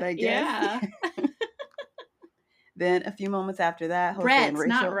that, but that. I guess. Yeah. Then a few moments after that, Jose and Brett's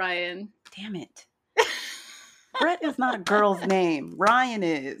not Rachel. Ryan. Damn it. Brett is not a girl's name. Ryan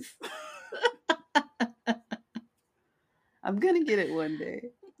is. I'm gonna get it one day.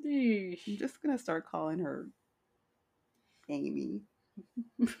 I'm just gonna start calling her Amy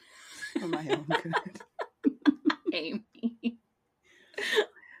for my own good. Amy.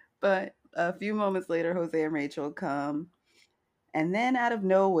 But a few moments later, Jose and Rachel come, and then out of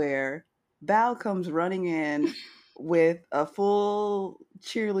nowhere, Val comes running in with a full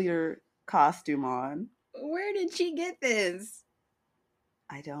cheerleader costume on. Where did she get this?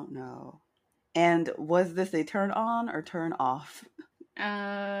 I don't know. And was this a turn on or turn off?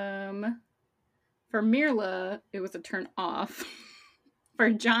 For Mirla, it was a turn off. For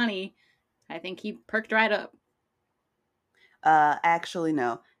Johnny, I think he perked right up. Actually,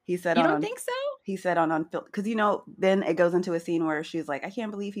 no. He said You don't think so? He said on because then it goes into a scene where she's like, "I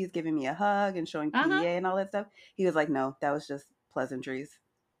can't believe he's giving me a hug and showing PDA and all that stuff." He was like, "No, that was just pleasantries."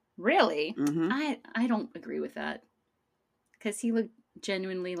 Really? Mm-hmm. I don't agree with that. Because he looked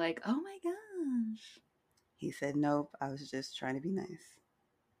genuinely like, oh my gosh. He said, "Nope, I was just trying to be nice."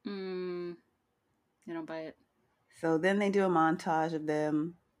 I don't buy it. So then they do a montage of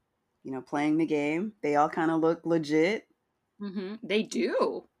them, playing the game. They all kind of look legit. Mm-hmm. They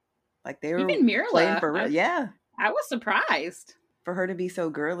do. Like they were Even playing Mirla, for real. Yeah. I was surprised. For her to be so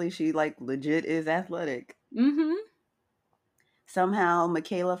girly, she like legit is athletic. Mm-hmm. Somehow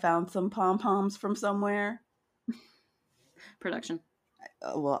Michaela found some pom poms from somewhere. Production.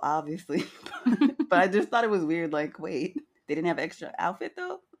 Well, obviously. But I just thought it was weird. Like, wait, they didn't have extra outfit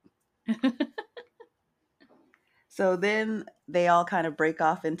though? So then they all kind of break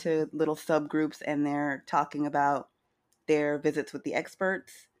off into little subgroups and they're talking about their visits with the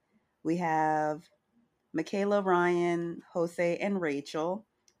experts. We have Michaela, Ryan, Jose, and Rachel.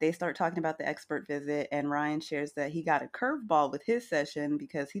 They start talking about the expert visit, and Ryan shares that he got a curveball with his session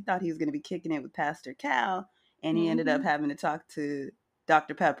because he thought he was going to be kicking it with Pastor Cal, and he ended up Mm-hmm. having to talk to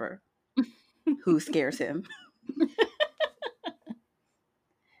Dr. Pepper, who scares him.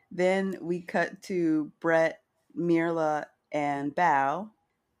 Then we cut to Brett, Mirla, and Bao.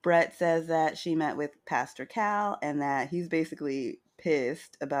 Brett says that she met with Pastor Cal and that he's basically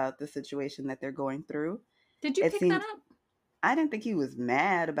pissed about the situation that they're going through. Did you It pick that seems up? I didn't think he was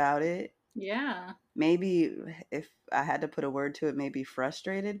mad about it. Yeah. Maybe if I had to put a word to it, maybe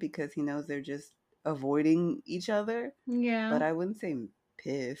frustrated because he knows they're just avoiding each other. Yeah. But I wouldn't say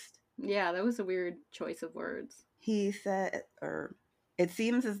pissed. Yeah, that was a weird choice of words. He said, or it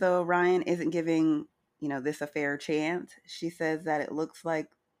seems as though Ryan isn't giving, this a fair chance. She says that it looks like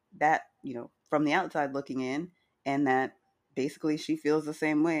that, from the outside looking in, and that basically she feels the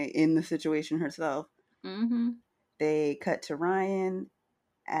same way in the situation herself. Mm-hmm. They cut to Ryan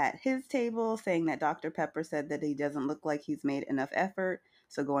at his table saying that Dr. Pepper said that he doesn't look like he's made enough effort.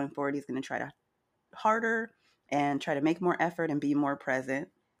 So going forward, he's going to try to harder and try to make more effort and be more present.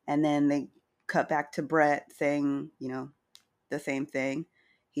 And then they cut back to Brett saying, the same thing.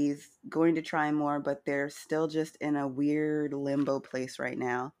 He's going to try more, but they're still just in a weird limbo place right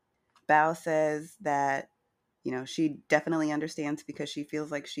now. Bao says that, she definitely understands because she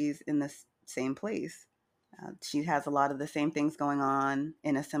feels like she's in the same place. She has a lot of the same things going on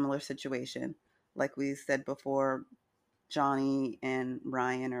in a similar situation. Like we said before, Johnny and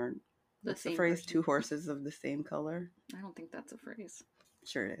Ryan are, The what's the same phrase? Two person. horses of the same color? I don't think that's a phrase.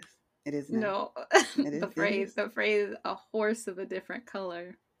 Sure it is. It is now. No, It is. the It phrase, is. the phrase, a horse of a different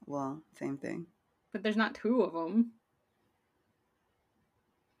color. Well, same thing. But there's not two of them.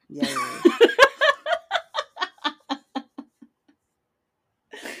 Yeah, there is.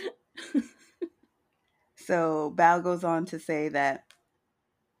 So Bao goes on to say that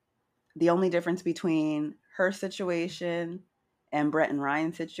the only difference between her situation and Brett and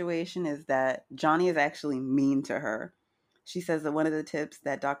Ryan's situation is that Johnny is actually mean to her. She says that one of the tips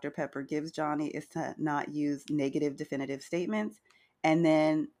that Dr. Pepper gives Johnny is to not use negative definitive statements. And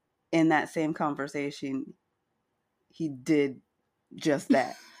then in that same conversation, he did just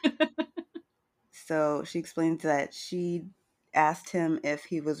that. So she explains that she asked him if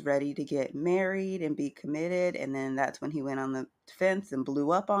he was ready to get married and be committed. And then that's when he went on the fence and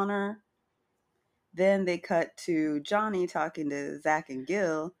blew up on her. Then they cut to Johnny talking to Zach and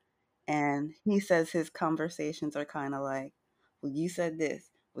Gil, and he says his conversations are kind of like, well, you said this.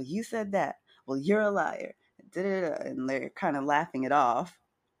 Well, you said that. Well, you're a liar. Da-da-da. And they're kind of laughing it off,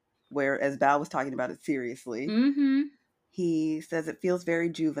 whereas Bao was talking about it seriously. Mm-hmm. He says it feels very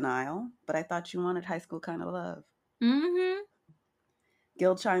juvenile, but I thought you wanted high school kind of love. Mm-hmm.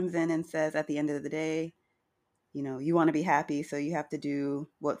 Gil chimes in and says at the end of the day, you want to be happy, so you have to do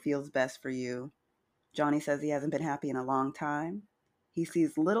what feels best for you. Johnny says he hasn't been happy in a long time. He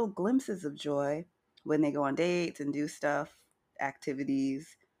sees little glimpses of joy when they go on dates and do stuff,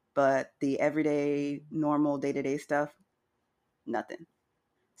 activities, but the everyday, normal, day to day stuff, nothing.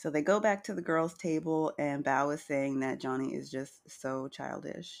 So they go back to the girls' table, and Bao is saying that Johnny is just so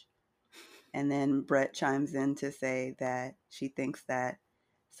childish. And then Brett chimes in to say that she thinks that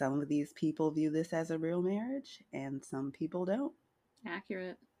some of these people view this as a real marriage and some people don't.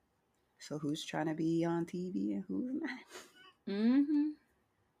 Accurate. So who's trying to be on TV and who's not? Mm-hmm.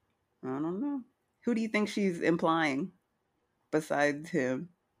 I don't know. Who do you think she's implying besides him?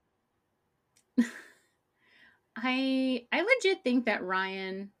 I legit think that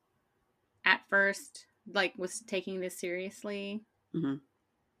Ryan at first was taking this seriously, Mm-hmm.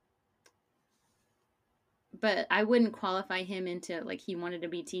 but I wouldn't qualify him into he wanted to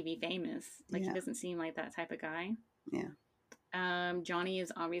be TV famous. He Yeah. doesn't seem like that type of guy. Yeah. Johnny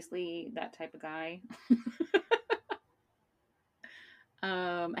is obviously that type of guy.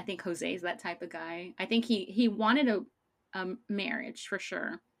 I think Jose is that type of guy. I think he wanted a marriage for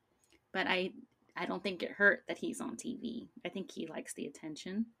sure, but I don't think it hurt that he's on TV. I think he likes the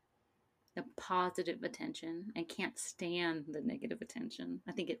attention, the positive attention, and can't stand the negative attention.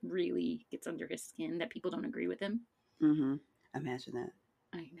 I think it really gets under his skin that people don't agree with him. Mm-hmm. Imagine that.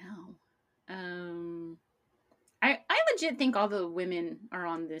 I know. I legit think all the women are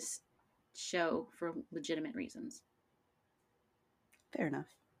on this show for legitimate reasons. Fair enough.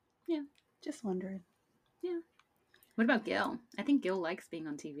 Yeah. Just wondering. Yeah. What about Gil? I think Gil likes being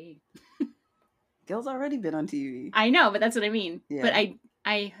on TV. Gil's already been on TV. I know, but that's what I mean. Yeah. But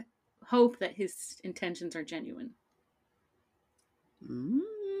I hope that his intentions are genuine.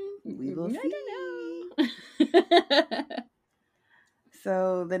 We will I see. don't know.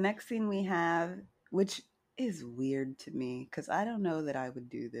 So the next scene we have, which is weird to me because I don't know that I would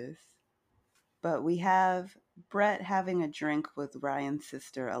do this, but we have Brett having a drink with Ryan's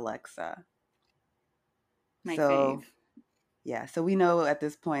sister Alexa. My So fave. yeah, so we know at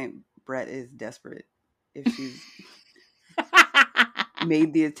this point Brett is desperate if she's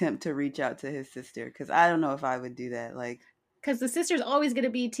made the attempt to reach out to his sister, because I don't know if I would do that. Like, Because the sister's always going to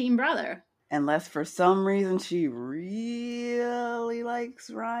be team brother. unless for some reason she really likes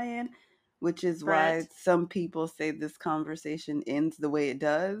Ryan, which is Brett. why some people say this conversation ends the way it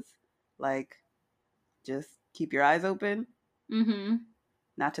does. Like, just keep your eyes open. Mm-hmm.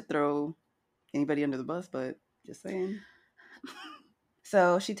 Not to throw anybody under the bus, but just saying.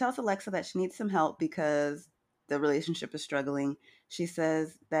 So she tells Alexa that she needs some help because the relationship is struggling. She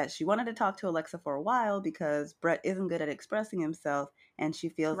says that she wanted to talk to Alexa for a while because Brett isn't good at expressing himself, and she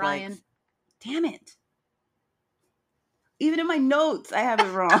feels Ryan. like, damn it. Even in my notes, I have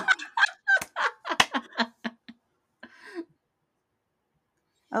it wrong.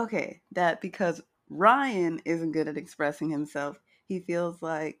 Okay, that because Ryan isn't good at expressing himself, she feels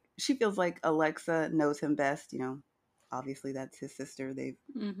like Alexa knows him best. Obviously that's his sister. They've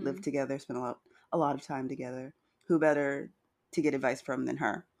lived together, spent a lot of time together. Who better to get advice from than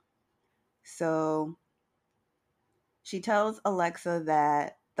her? So she tells Alexa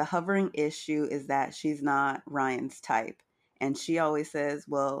that the hovering issue is that she's not Ryan's type. And she always says,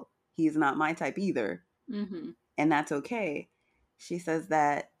 well, he's not my type either. Mm-hmm. And that's okay. She says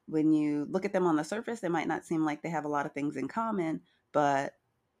that when you look at them on the surface, it might not seem like they have a lot of things in common, but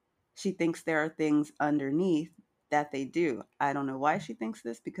she thinks there are things underneath that they do. I don't know why she thinks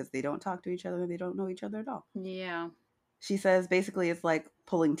this, because they don't talk to each other. They don't know each other at all. Yeah. She says basically it's like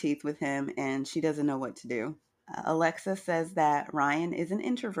pulling teeth with him, and she doesn't know what to do. Alexa says that Ryan is an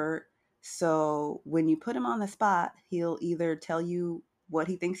introvert, so when you put him on the spot, he'll either tell you what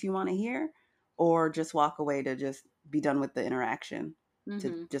he thinks you want to hear or just walk away to just be done with the interaction,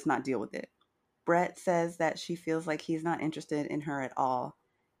 to just not deal with it. Brett says that she feels like he's not interested in her at all.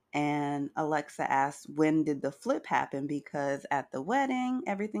 And Alexa asks, when did the flip happen? Because at the wedding,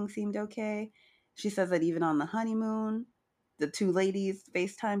 everything seemed okay. She says that even on the honeymoon, the two ladies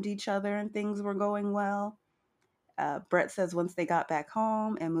FaceTimed each other and things were going well. Brett says once they got back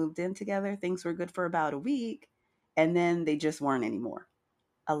home and moved in together, things were good for about a week, and then they just weren't anymore.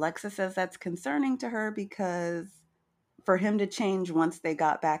 Alexa says that's concerning to her because for him to change once they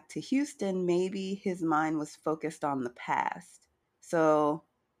got back to Houston, maybe his mind was focused on the past. So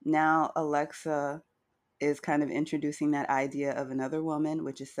now Alexa is kind of introducing that idea of another woman,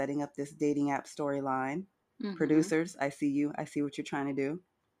 which is setting up this dating app storyline. Producers, I see you. I see what you're trying to do.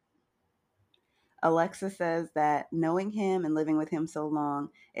 Alexa says that knowing him and living with him so long,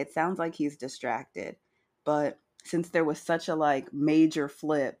 it sounds like he's distracted. But since there was such a major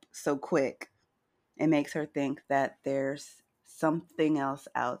flip so quick, it makes her think that there's something else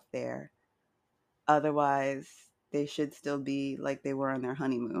out there. Otherwise, they should still be like they were on their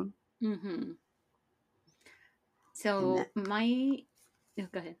honeymoon. Mm-hmm. So Oh,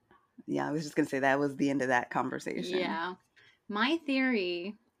 go ahead. Yeah, I was just going to say that was the end of that conversation. Yeah. My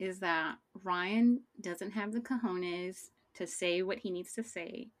theory is that Ryan doesn't have the cojones to say what he needs to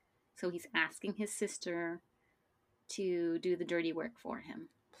say. So he's asking his sister to do the dirty work for him.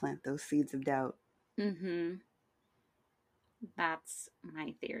 Plant those seeds of doubt. Mm-hmm. That's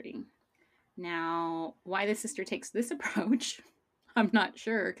my theory. Now, why the sister takes this approach, I'm not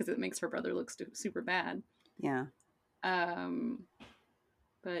sure, because it makes her brother look super bad. Yeah.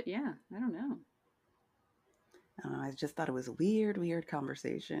 But yeah, I don't know. I just thought it was a weird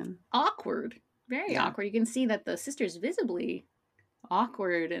conversation. Awkward. Very awkward. You can see that the sister's visibly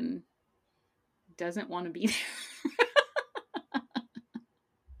awkward and doesn't want to be there.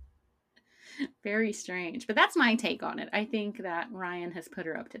 Very strange. But that's my take on it. I think that Ryan has put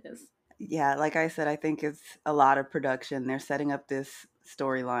her up to this. Yeah, like I said, I think it's a lot of production. They're setting up this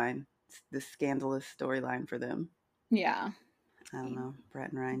storyline, this scandalous storyline for them. Yeah. I don't know.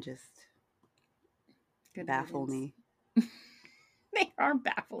 Brett and Ryan just baffle me. They are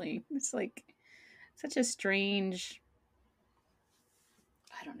baffling. It's like such a strange,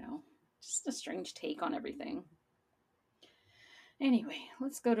 I don't know, just a strange take on everything. Anyway,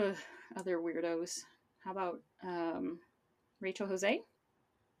 let's go to other weirdos. How about Rachel Jose?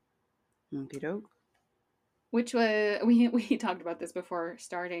 Okey-doke. Which was we talked about this before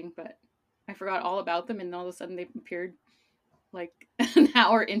starting, but I forgot all about them, and all of a sudden they appeared like an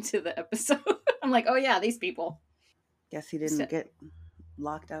hour into the episode. I'm like, oh yeah, these people. Guess he So, didn't get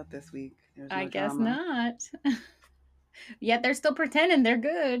locked out this week. There's I no guess drama. not. Yet they're still pretending they're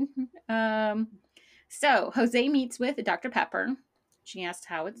good. So Jose meets with Dr. Pepper. She asks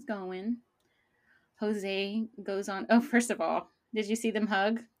how it's going. Jose goes on. Oh, first of all, did you see them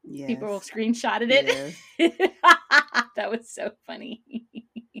hug? Yes. People screenshotted it. Yes. That was so funny.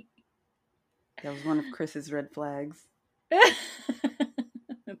 That was one of Chris's red flags.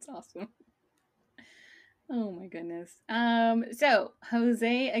 That's awesome. Oh my goodness. So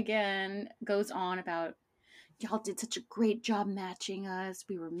Jose again goes on about y'all did such a great job matching us.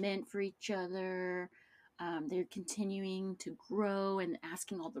 We were meant for each other. They're continuing to grow and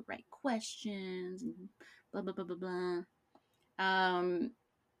asking all the right questions and blah blah blah blah blah.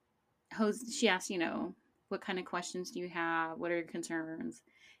 She asks, what kind of questions do you have? What are your concerns?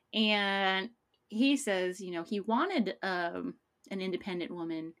 And he says, he wanted an independent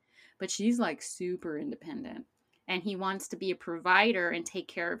woman, but she's like super independent. And he wants to be a provider and take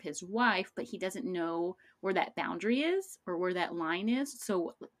care of his wife, but he doesn't know where that boundary is or where that line is.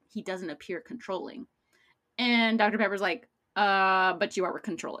 So he doesn't appear controlling. And Dr. Pepper's like, but you are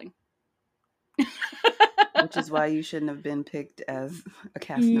controlling. Which is why you shouldn't have been picked as a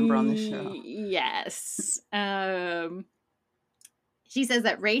cast member on the show. Yes. She says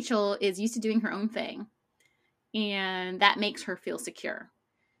that Rachel is used to doing her own thing, and that makes her feel secure.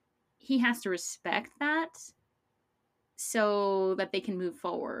 He has to respect that so that they can move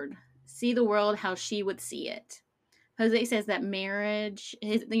forward, see the world how she would see it. Jose says that marriage,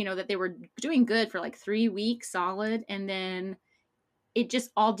 that they were doing good for like 3 weeks solid, and then it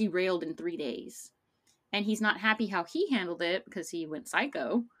just all derailed in 3 days. And he's not happy how he handled it because he went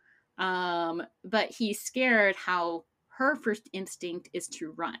psycho. But he's scared how her first instinct is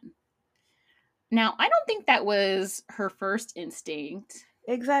to run. Now, I don't think that was her first instinct.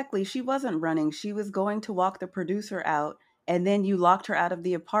 Exactly. She wasn't running. She was going to walk the producer out, and then you locked her out of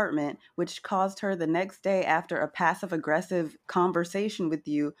the apartment, which caused her the next day, after a passive aggressive conversation with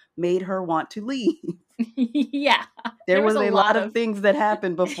you, made her want to leave. Yeah. There was a lot of things that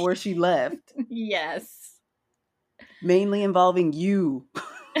happened before she left. Yes. Mainly involving you.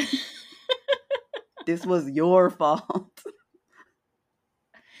 This was your fault.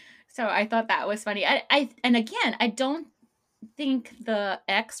 So I thought that was funny. And again, I don't think the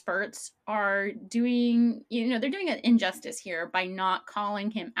experts are doing, they're doing an injustice here by not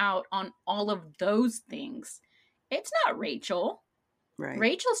calling him out on all of those things. It's not Rachel. Right.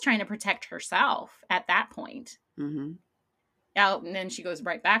 Rachel's trying to protect herself at that point. Mm-hmm. Out, and then she goes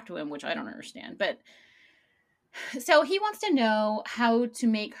right back to him, which I don't understand. But so he wants to know how to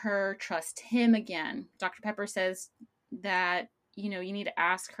make her trust him again. Dr. Pepper says that, you need to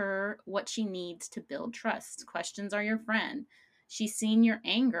ask her what she needs to build trust. Questions are your friend. She's seen your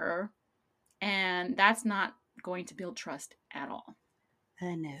anger, and that's not going to build trust at all.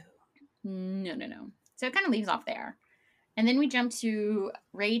 I know. No. So it kind of leaves off there. And then we jump to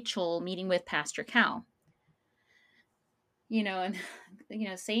Rachel meeting with Pastor Cal. And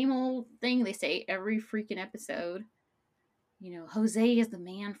same old thing they say every freaking episode. Jose is the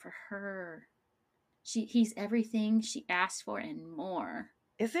man for her. He's everything she asked for and more.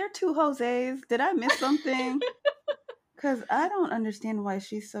 Is there 2 Joses? Did I miss something? Because I don't understand why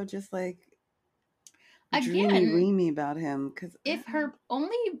she's so just like dreamy about him. Because if her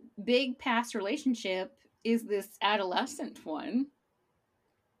only big past relationship is this adolescent one,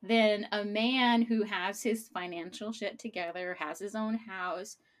 then a man who has his financial shit together, has his own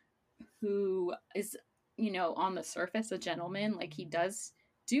house, who is, on the surface a gentleman, like he does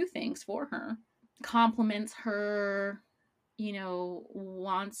do things for her, compliments her,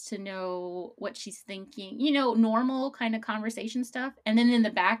 wants to know what she's thinking, normal kind of conversation stuff. And then in the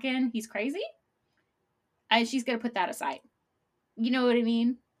back end, he's crazy. She's going to put that aside. You know what I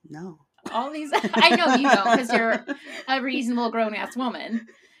mean? No. All these, I know you don't, because you're a reasonable grown-ass woman.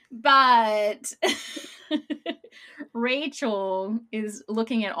 But Rachel is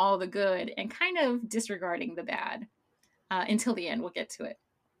looking at all the good and kind of disregarding the bad until the end. We'll get to it.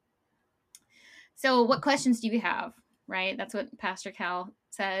 So what questions do you have? Right? That's what Pastor Cal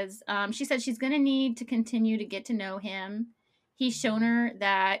says. She said she's going to need to continue to get to know him. He's shown her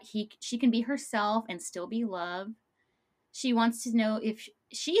that she can be herself and still be loved. She wants to know if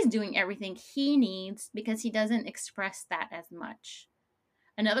she's doing everything he needs because he doesn't express that as much.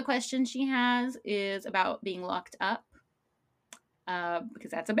 Another question she has is about being locked up.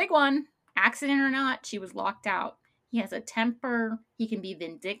 because that's a big one. Accident or not, she was locked out. He has a temper. He can be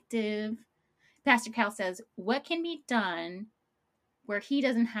vindictive. Pastor Cal says, what can be done where he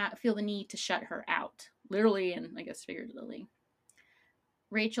doesn't feel the need to shut her out? Literally and I guess figuratively.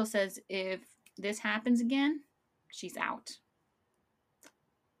 Rachel says, if this happens again, she's out.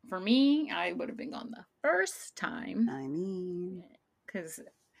 For me, I would have been gone the first time. I mean, because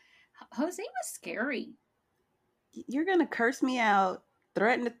Jose was scary. You're going to curse me out,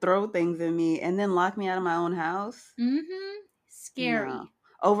 threaten to throw things at me, and then lock me out of my own house? Mm-hmm. Scary. No.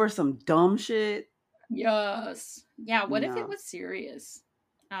 Over some dumb shit? Yes. Yeah, what if it No. was serious?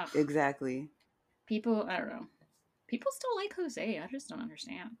 Ugh. Exactly. People, I don't know. People still like Jose. I just don't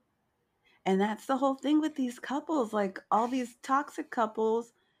understand. And that's the whole thing with these couples. Like, all these toxic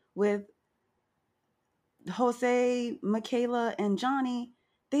couples with Jose, Michaela, and Johnny,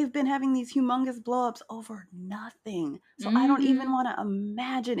 they've been having these humongous blow-ups over nothing. So I don't even want to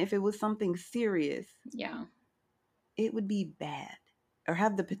imagine if it was something serious. Yeah. It would be bad. Or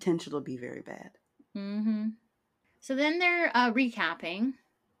have the potential to be very bad. Mm-hmm. So then they're recapping.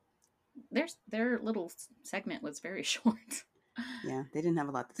 Their little segment was very short. Yeah, they didn't have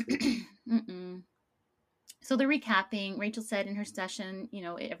a lot to say. So they're recapping. Rachel said in her session,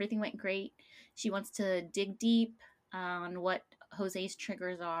 everything went great. She wants to dig deep on what Jose's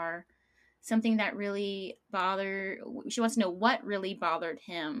triggers are. Something that really she wants to know what really bothered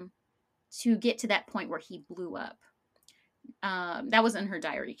him to get to that point where he blew up. That was in her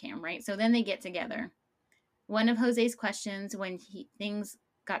diary cam, right? So then they get together. One of Jose's questions when things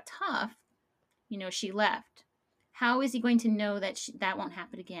got tough, she left. How is he going to know that that won't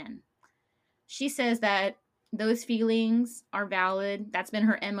happen again? She says that those feelings are valid. That's been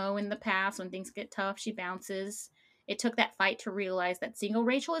her MO in the past. When things get tough, she bounces. It took that fight to realize that single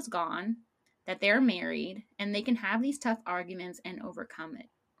Rachel is gone, that they're married, and they can have these tough arguments and overcome it.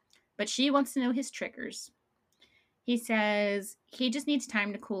 But she wants to know his triggers. He says he just needs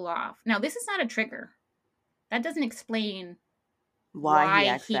time to cool off. Now, this is not a trigger. That doesn't explain why he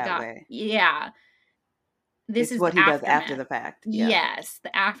acts that way. Yeah. This is what he does after the fact. Yeah. Yes,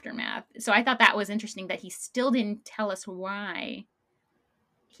 the aftermath. So I thought that was interesting that he still didn't tell us why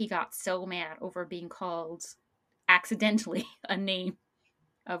he got so mad over being called accidentally a name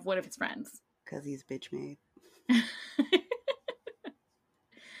of one of his friends. Because he's bitch made.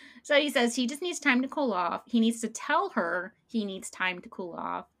 So he says he just needs time to cool off. He needs to tell her he needs time to cool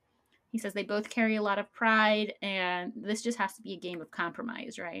off. He says they both carry a lot of pride, and this just has to be a game of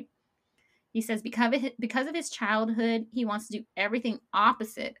compromise, right? He says because of his childhood, he wants to do everything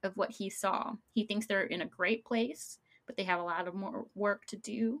opposite of what he saw. He thinks they're in a great place, but they have a lot of more work to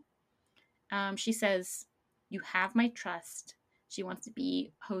do. She says, you have my trust. She wants to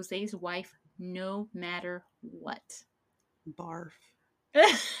be Jose's wife no matter what. Barf.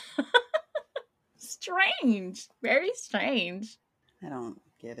 Strange. Very strange. I don't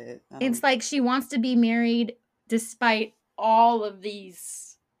get it. It's like she wants to be married despite all of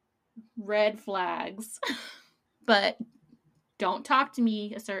these red flags. But don't talk to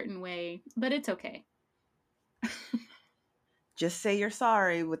me a certain way. But it's okay. Just say you're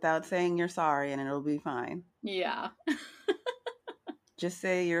sorry without saying you're sorry and it'll be fine. Yeah. Just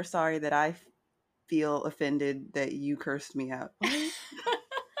say you're sorry that I feel offended that you cursed me out.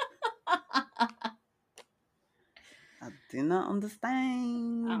 I do not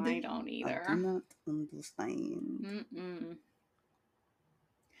understand. I don't either. I do not understand. Mm-mm.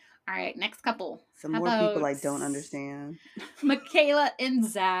 All right, next couple. Some more people I don't understand. Michaela and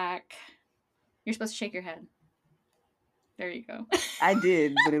Zach. You're supposed to shake your head. There you go. I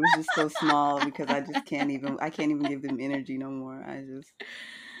did, but it was just so small because I can't even give them energy no more.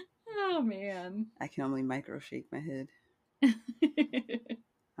 Oh man. I can only micro shake my head.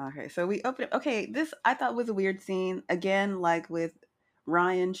 Okay, so we open it. Okay, this I thought was a weird scene. Again, like with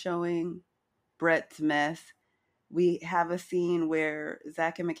Ryan showing Brett's mess, we have a scene where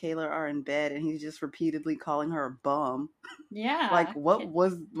Zach and Michaela are in bed and he's just repeatedly calling her a bum. Yeah. Like,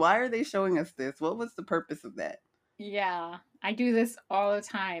 why are they showing us this? What was the purpose of that? Yeah, I do this all the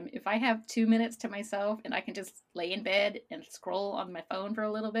time. If I have 2 minutes to myself and I can just lay in bed and scroll on my phone for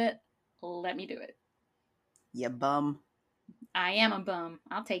a little bit, let me do it. You bum. I am a bum.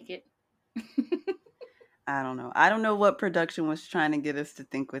 I'll take it. I don't know. I don't know what production was trying to get us to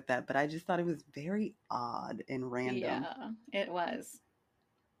think with that, but I just thought it was very odd and random. Yeah, it was.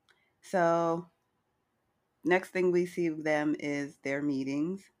 So, next thing we see of them is their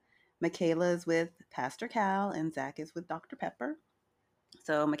meetings. Michaela is with Pastor Cal and Zach is with Dr. Pepper.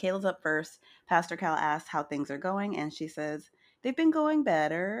 So Michaela's up first. Pastor Cal asks how things are going, and she says they've been going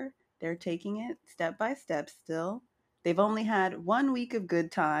better. They're taking it step by step still. They've only had 1 week of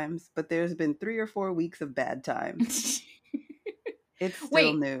good times, but there's been 3 or 4 weeks of bad times. It's still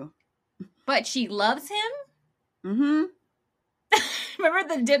Wait, new. but she loves him? Mm-hmm.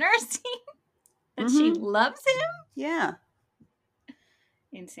 Remember the dinner scene? That she Mm-hmm. loves him? Yeah.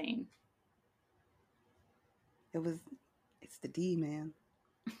 Insane. It's the D, man.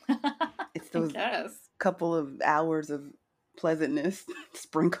 It's I those guess. couple of hours of pleasantness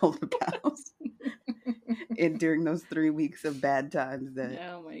sprinkled about during those 3 weeks of bad times that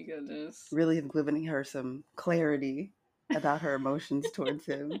Oh my goodness. really have given her some clarity about her emotions towards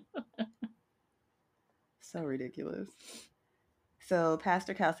him. So ridiculous. So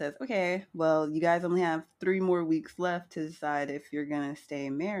Pastor Cal says, okay, well, you guys only have 3 more weeks left to decide if you're going to stay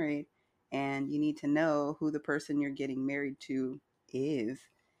married, and you need to know who the person you're getting married to is.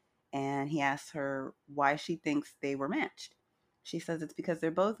 And he asks her why she thinks they were matched. She says it's because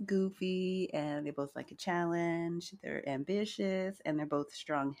they're both goofy and they both like a challenge, they're ambitious, and they're both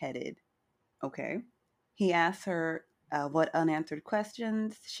strong headed. Okay. He asks her what unanswered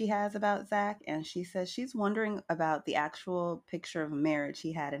questions she has about Zach, and she says she's wondering about the actual picture of marriage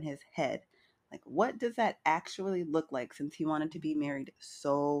he had in his head. Like, what does that actually look like since he wanted to be married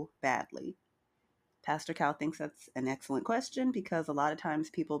so badly? Pastor Cal thinks that's an excellent question because a lot of times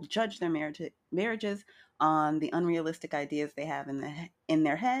people judge their marriages on the unrealistic ideas they have in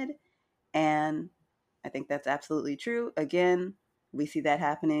their head, and I think that's absolutely true. Again, we see that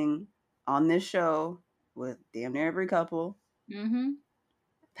happening on this show with damn near every couple. Mm-hmm.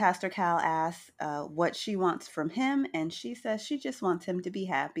 Pastor Cal asks what she wants from him, and she says she just wants him to be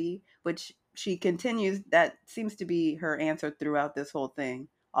happy, which she continues. That seems to be her answer throughout this whole thing.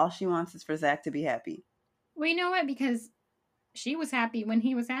 All she wants is for Zach to be happy. Well, you know what? Because she was happy when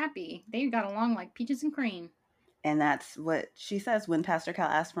he was happy. They got along like peaches and cream. And that's what she says when Pastor Cal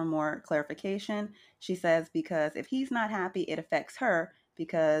asks for more clarification. She says, because if he's not happy, it affects her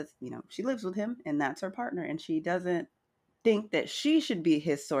because, she lives with him and that's her partner. And she doesn't think that she should be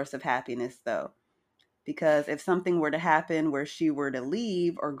his source of happiness, though. Because if something were to happen where she were to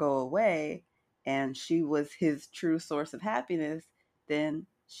leave or go away and she was his true source of happiness, then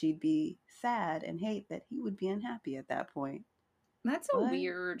she'd be sad and hate that he would be unhappy at that point. That's a What?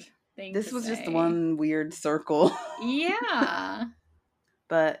 weird thing This to was just say. one weird circle. Yeah.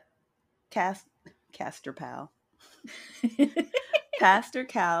 But Castor Pal. Pastor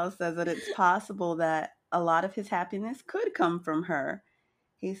Cal says that it's possible that a lot of his happiness could come from her.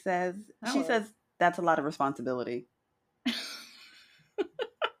 She Oh. says that's a lot of responsibility.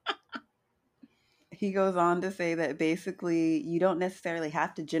 He goes on to say that basically you don't necessarily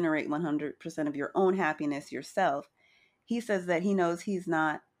have to generate 100% of your own happiness yourself. He says that he knows he's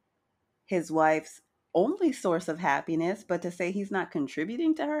not his wife's only source of happiness, but to say he's not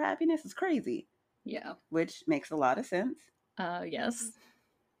contributing to her happiness is crazy. Yeah. Which makes a lot of sense. Yes.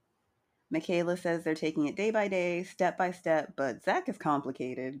 Michaela says they're taking it day by day, step by step, but Zach is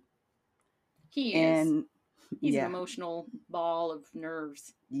complicated. He is. And He's an yeah, emotional ball of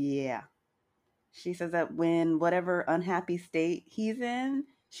nerves. yeah. She says that when whatever unhappy state he's in,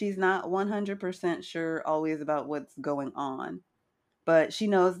 she's not 100% sure always about what's going on. But she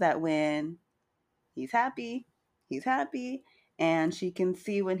knows that when he's happy, he's happy, and she can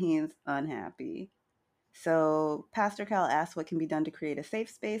see when he's unhappy. So Pastor Cal asks what can be done to create a safe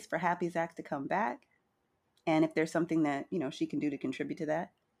space for Happy Zach to come back, and if there's something that, she can do to contribute to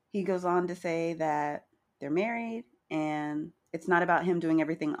that. He goes on to say that they're married and it's not about him doing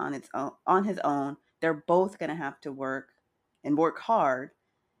everything on his own. They're both going to have to work and work hard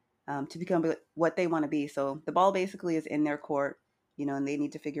to become what they want to be. So the ball basically is in their court, and they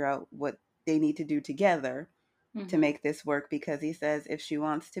need to figure out what they need to do together to make this work, because he says if she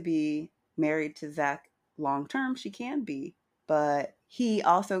wants to be married to Zach long term, she can be. But he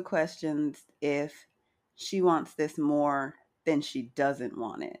also questions if she wants this more than she doesn't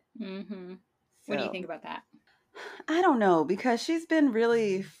want it. Mm-hmm. What do you So think about that? I don't know, because she's been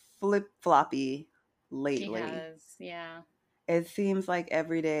really flip floppy She lately. has, yeah. It seems like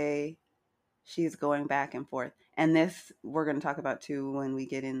every day she's going back and forth. And this we're going to talk about too when we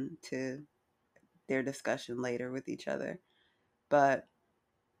get into their discussion later with each other. But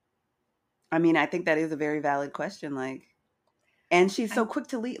I mean, I think that is a very valid question. Like, and she's so quick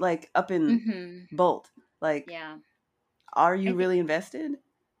to leave, like up in Mm-hmm. bolt. Like, Yeah. are I you think, really invested?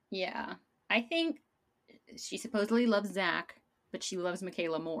 yeah. I think she supposedly loves Zach, but she loves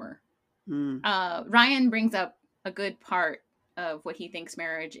Michaela more. Mm. Ryan brings up a good part of what he thinks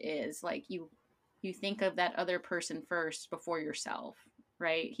marriage is. Like you think of that other person first before yourself,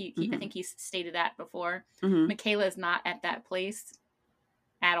 right? I think he's stated that before. Mm-hmm. Michaela is not at that place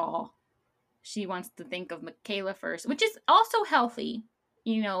at all. she wants to think of Michaela first, which is also healthy,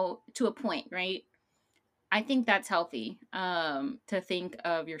 to a point, right? I think that's healthy, to think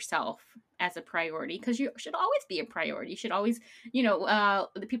of yourself as a priority, because you should always be a priority. You should always,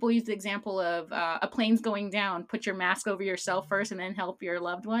 the people use the example of a plane's going down, put your mask over yourself first and then help your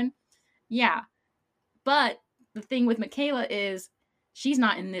loved one. Yeah. But the thing with Michaela is she's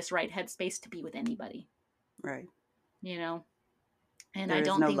not in this right headspace to be with anybody, Right. you know? And I There is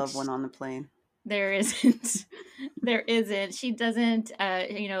don't no think loved one on the plane. there isn't. There isn't. She doesn't,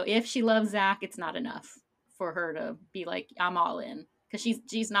 if she loves Zach, it's not enough for her to be like, I'm all in. Because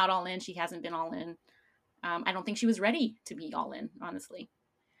she's not all in. She hasn't been all in. I don't think she was ready to be all in, honestly.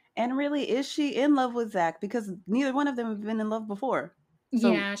 And really, is she in love with Zach? Because neither one of them have been in love before.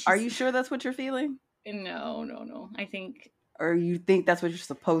 So Yeah, are she's you sure that's what you're feeling? no. I think, Or you think that's what you're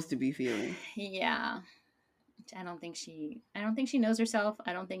supposed to be feeling? yeah. I don't think she knows herself.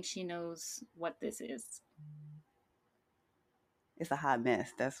 I don't think she knows what this is. It's a hot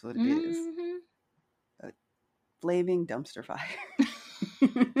mess. That's what it is. Mm-hmm. A flaming dumpster fire.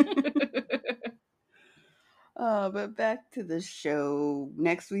 But back to the show.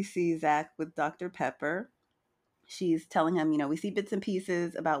 Next, we see Zach with Dr. Pepper. She's telling him, we see bits and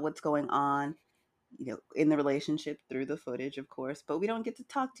pieces about what's going on, in the relationship through the footage, of course, but we don't get to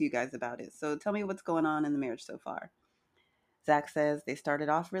talk to you guys about it. So tell me what's going on in the marriage so far. Zach says they started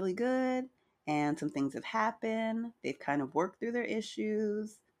off really good and some things have happened. They've kind of worked through their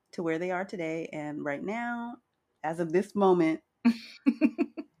issues to where they are today. And right now, as of this moment,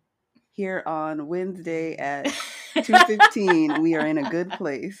 here on Wednesday at 2:15, we are in a good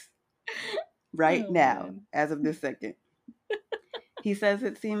place right Oh, now, man. as of this second. He says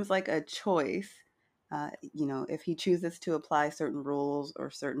it seems like a choice. If he chooses to apply certain rules or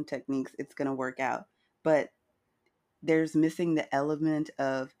certain techniques, it's going to work out. But there's missing the element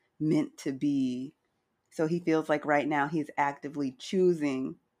of meant to be. So he feels like right now he's actively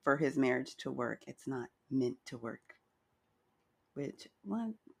choosing for his marriage to work. It's not meant to work. Which, what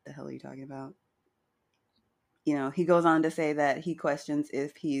the hell are you talking about? He goes on to say that he questions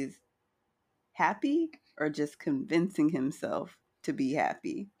if he's happy or just convincing himself to be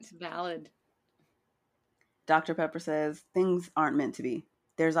happy. It's valid. Dr. Pepper says things aren't meant to be.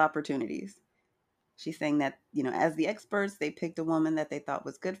 There's opportunities. She's saying that, as the experts, they picked a woman that they thought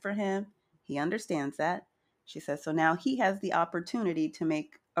was good for him. He understands that. She says, so now he has the opportunity to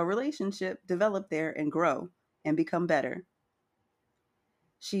make a relationship develop there and grow and become better.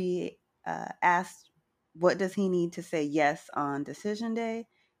 She asked, what does he need to say yes on decision day?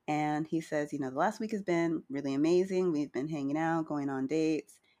 And he says, the last week has been really amazing. We've been hanging out, going on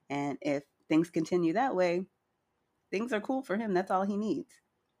dates. And if things continue that way, things are cool for him. That's all he needs.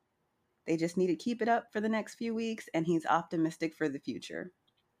 They just need to keep it up for the next few weeks, and he's optimistic for the future.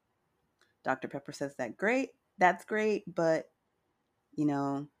 Dr. Pepper says that's great, but,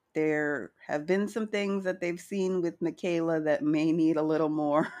 there have been some things that they've seen with Michaela that may need a little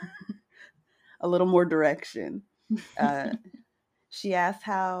more, a little more direction. She asks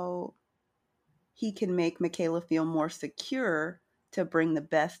how he can make Michaela feel more secure to bring the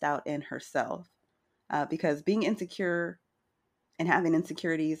best out in herself. Because being insecure and having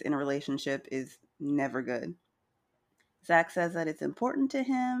insecurities in a relationship is never good. Zach says that it's important to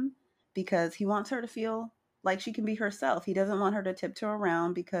him because he wants her to feel like she can be herself. He doesn't want her to tiptoe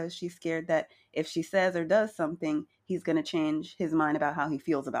around because she's scared that if she says or does something, he's going to change his mind about how he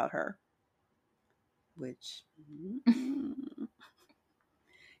feels about her. Which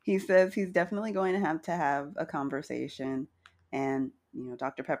he says he's definitely going to have a conversation. And,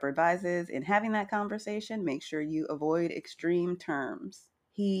 Dr. Pepper advises in having that conversation, make sure you avoid extreme terms.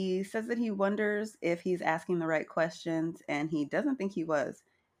 He says that he wonders if he's asking the right questions, and he doesn't think he was.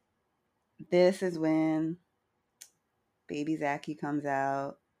 This is when baby Zachy comes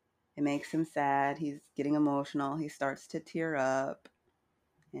out. It makes him sad. He's getting emotional. He starts to tear up.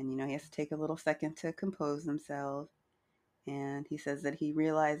 And, he has to take a little second to compose himself. And he says that he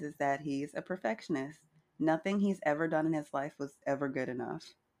realizes that he's a perfectionist. Nothing he's ever done in his life was ever good enough.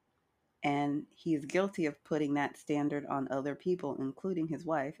 And he's guilty of putting that standard on other people, including his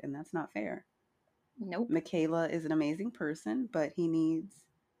wife, and that's not fair. Nope. Michaela is an amazing person, but he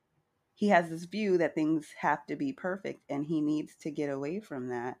has this view that things have to be perfect, and he needs to get away from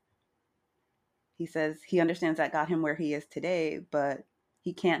that. He says he understands that got him where he is today, but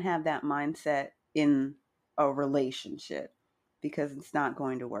he can't have that mindset in a relationship because it's not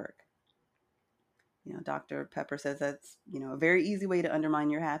going to work. Dr. Pepper says that's, a very easy way to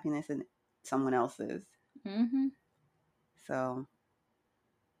undermine your happiness and someone else's. Mm-hmm. So,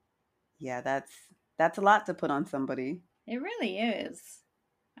 yeah, that's a lot to put on somebody. It really is.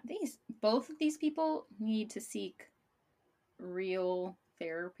 both of these people need to seek real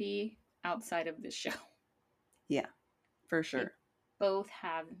therapy outside of this show. Yeah, for They sure. both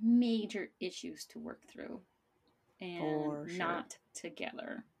have major issues to work through and For sure. not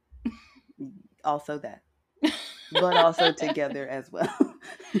together. Also that. But also together as well.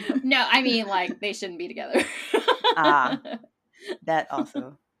 No, I mean, like, they shouldn't be together. That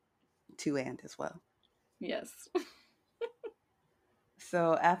also. To and as well. Yes.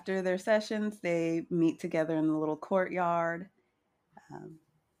 So after their sessions, they meet together in the little courtyard.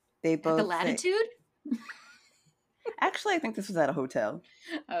 They At the both Latitude? Actually, I think this was at a hotel.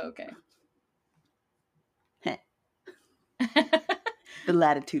 Oh, okay. The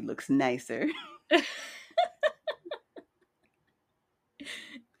Latitude looks nicer.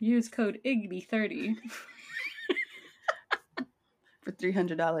 Use code IGNY30 for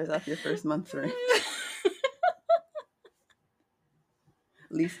 $300 off your first month's rent.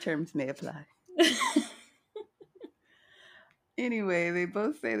 Lease terms may apply. Anyway, they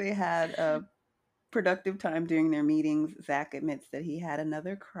both say they had a productive time during their meetings. Zach admits that he had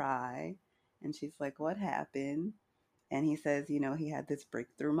another cry, and she's like, "What happened?" And he says, he had this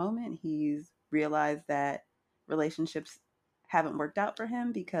breakthrough moment. He's realized that relationships haven't worked out for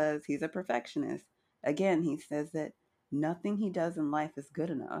him because he's a perfectionist. Again, he says that nothing he does in life is good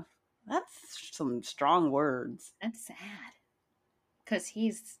enough. That's some strong words. That's sad. Because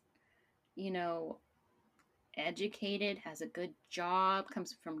he's, educated, has a good job,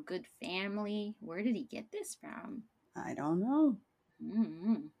 comes from good family. Where did he get this from? I don't know.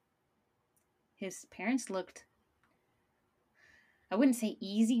 Mm-hmm. His parents looked, I wouldn't say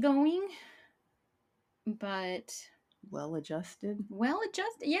easygoing, but well adjusted.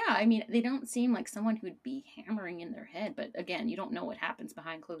 Yeah, I mean, they don't seem like someone who'd be hammering in their head, but again, you don't know what happens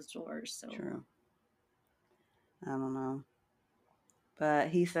behind closed doors. So True. I don't know. But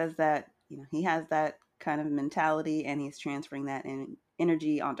he says that, he has that kind of mentality and he's transferring that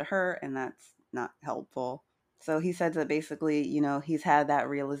energy onto her, and that's not helpful. So he says that basically, he's had that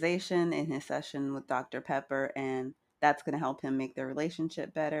realization in his session with Dr. Pepper, and that's going to help him make their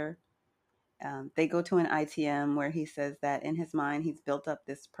relationship better. They go to an ITM where he says that in his mind, he's built up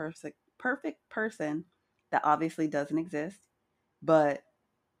this perfect person that obviously doesn't exist. But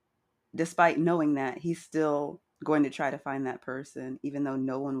despite knowing that, he's still going to try to find that person, even though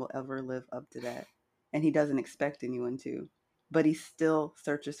no one will ever live up to that. And he doesn't expect anyone to, but he still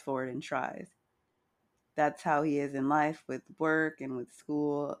searches for it and tries. That's how he is in life with work and with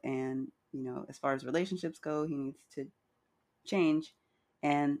school. And, as far as relationships go, he needs to change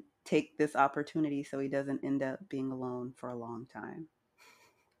and take this opportunity so he doesn't end up being alone for a long time.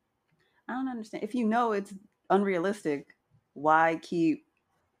 I don't understand. If you know it's unrealistic, why keep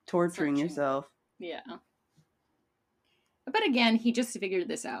torturing yourself? Yeah. But again, he just figured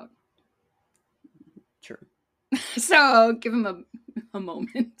this out. True. So give him a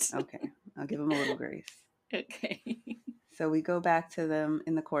moment. Okay. I'll give him a little grace. Okay. So we go back to them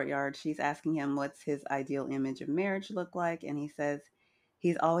in the courtyard. She's asking him what's his ideal image of marriage look like. And he says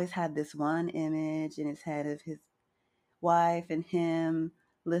he's always had this one image in his head of his wife and him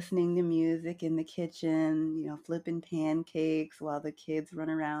listening to music in the kitchen, flipping pancakes while the kids run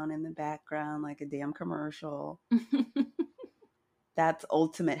around in the background like a damn commercial. That's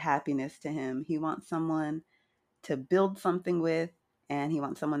ultimate happiness to him. He wants someone to build something with, and he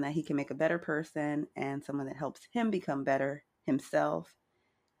wants someone that he can make a better person and someone that helps him become better himself.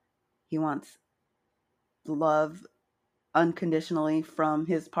 He wants love unconditionally from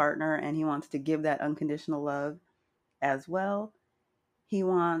his partner, and he wants to give that unconditional love as well. He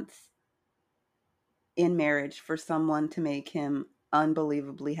wants in marriage for someone to make him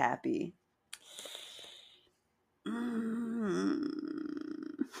unbelievably happy.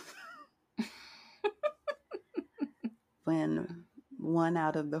 When 1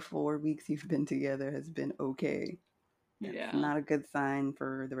 out of the 4 weeks you've been together has been okay, that's not a good sign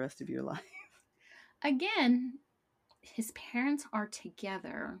for the rest of your life. Again, his parents are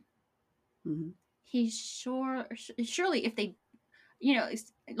together. Mm-hmm. He's surely if they,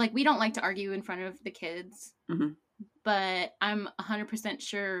 it's like we don't like to argue in front of the kids, mm-hmm. but I'm 100%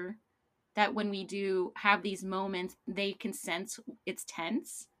 sure that when we do have these moments, they can sense it's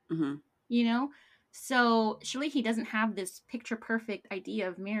tense, mm-hmm. So surely he doesn't have this picture perfect idea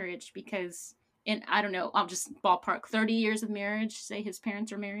of marriage because, and I don't know, I'll just ballpark 30 years of marriage, say his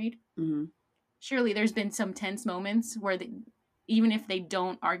parents are married. Mm-hmm. Surely there's been some tense moments where even if they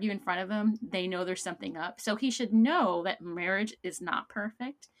don't argue in front of him, they know there's something up. So he should know that marriage is not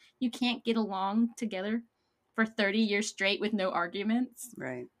perfect. You can't get along together for 30 years straight with no arguments.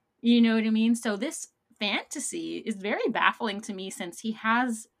 Right. You know what I mean? So this fantasy is very baffling to me since he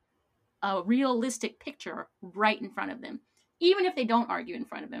has a realistic picture right in front of them, even if they don't argue in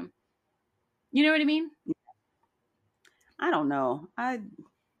front of him. You know what I mean? I don't know.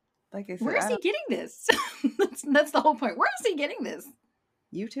 Like I said, Where is I he don't getting this? That's the whole point. Where is he getting this?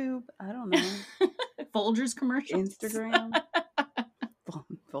 YouTube. I don't know. Folgers commercials. Instagram.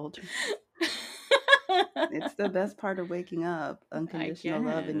 Folgers. It's the best part of waking up. I Unconditional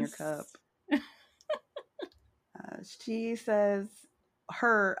love in your cup. guess. She says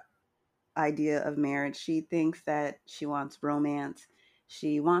her idea of marriage, she thinks that she wants romance.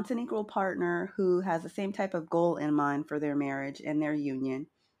 She wants an equal partner who has the same type of goal in mind for their marriage and their union.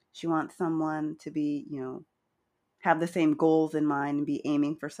 She wants someone to be, have the same goals in mind and be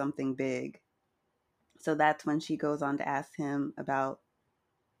aiming for something big. So that's when she goes on to ask him about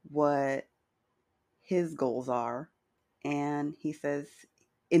what his goals are. And he says,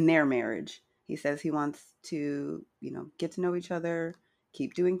 in their marriage, he says he wants to, get to know each other,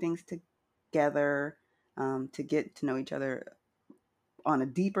 keep doing things together, to get to know each other on a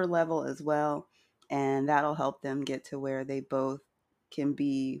deeper level as well. And that'll help them get to where they both can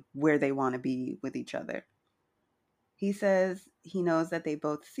be where they want to be with each other. He says he knows that they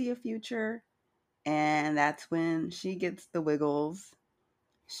both see a future, and that's when she gets the wiggles.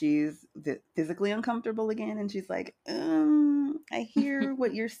 She's physically uncomfortable again, and she's like, I hear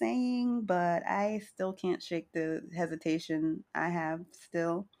what you're saying, but I still can't shake the hesitation I have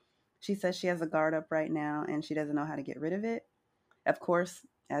still. She says she has a guard up right now, and she doesn't know how to get rid of it. Of course,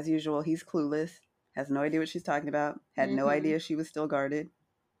 as usual, he's clueless, has no idea what she's talking about, had no idea she was still guarded.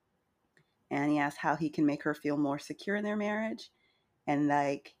 And he asks how he can make her feel more secure in their marriage, and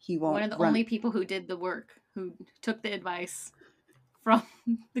like he One won't of the run. only people who did the work, who took the advice from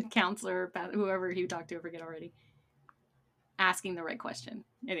the counselor, whoever he talked to, I forget already, asking the right question.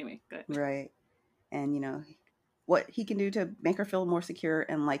 Anyway, good. Right. And, what he can do to make her feel more secure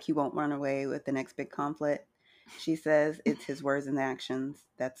and like he won't run away with the next big conflict. She says it's his words and actions.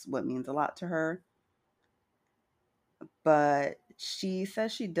 That's what means a lot to her. But she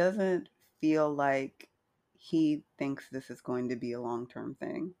says she doesn't feel like he thinks this is going to be a long-term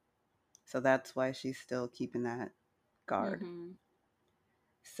thing. So that's why she's still keeping that guard. Mm-hmm.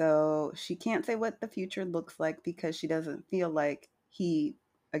 So she can't say what the future looks like because she doesn't feel like he,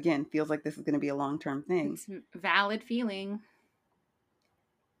 again, feels like this is going to be a long-term thing. It's a valid feeling.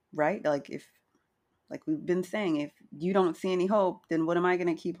 Right? Like we've been saying, if you don't see any hope, then what am I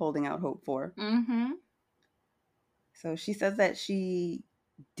going to keep holding out hope for? Mm-hmm. So she says that she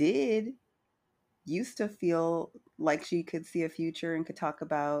used to feel like she could see a future and could talk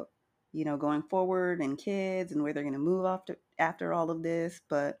about, going forward and kids and where they're going to move after all of this.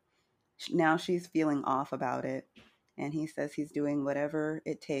 But now she's feeling off about it. And he says he's doing whatever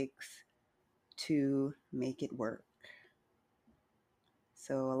it takes to make it work.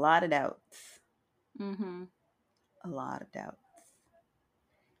 So a lot of doubts. Mm-hmm. A lot of doubts.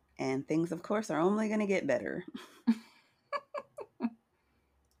 And things, of course, are only going to get better.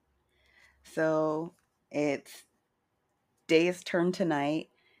 So it's day's turn to night.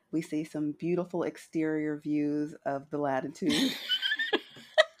 We see some beautiful exterior views of the Latitude.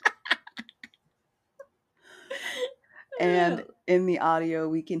 And in the audio,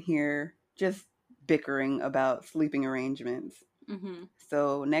 we can hear just bickering about sleeping arrangements. Mm-hmm.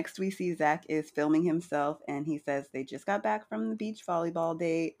 So next we see Zach is filming himself, and he says they just got back from the beach volleyball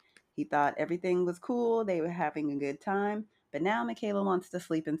date. He thought everything was cool. They were having a good time. But now Michaela wants to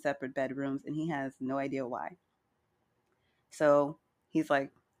sleep in separate bedrooms, and he has no idea why. So he's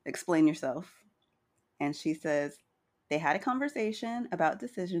like, explain yourself. And she says they had a conversation about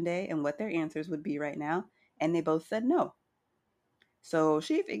decision day and what their answers would be right now, and they both said no. So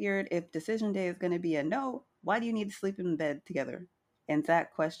she figured if decision day is going to be a no, why do you need to sleep in bed together? And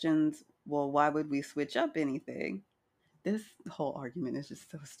Zach questions, well, why would we switch up anything? This whole argument is just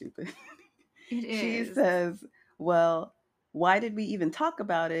so stupid. It is. She says, well, why did we even talk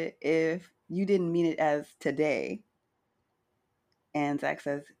about it if you didn't mean it as today? And Zach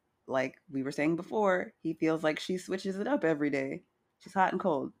says, like we were saying before, he feels like she switches it up every day. She's hot and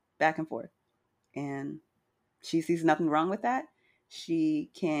cold, back and forth. And she sees nothing wrong with that. She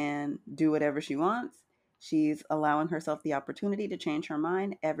can do whatever she wants. She's allowing herself the opportunity to change her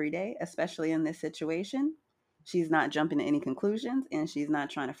mind every day, especially in this situation. She's not jumping to any conclusions, and she's not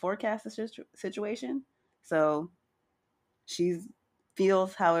trying to forecast the situation. So she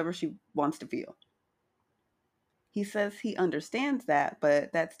feels however she wants to feel. He says he understands that,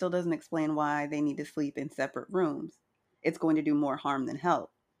 but that still doesn't explain why they need to sleep in separate rooms. It's going to do more harm than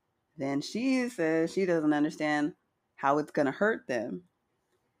help. Then she says she doesn't understand how it's going to hurt them.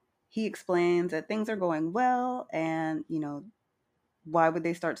 He explains that things are going well, and, why would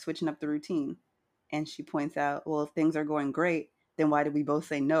they start switching up the routine? And she points out, well, if things are going great, then why did we both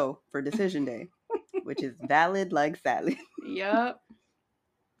say no for decision day? Which is valid like Sally. Yep.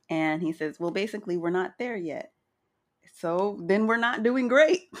 And he says, well, basically, we're not there yet. So then we're not doing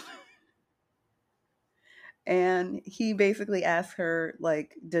great. And he basically asks her,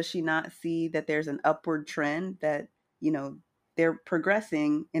 like, does she not see that there's an upward trend, that, you know, they're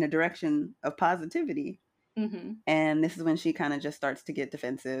progressing in a direction of positivity? Mm-hmm. And this is when she kind of just starts to get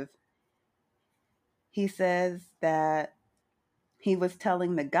defensive. He says that he was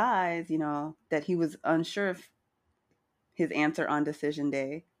telling the guys, that he was unsure of his answer on decision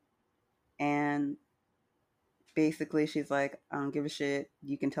day. And basically, she's like, I don't give a shit.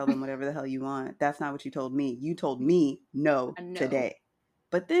 You can tell them whatever the hell you want. That's not what you told me. You told me no I know. today.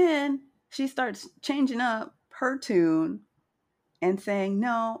 But then she starts changing up her tune and saying,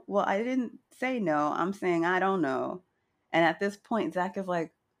 no, well, I didn't say no. I'm saying I don't know. And at this point, Zach is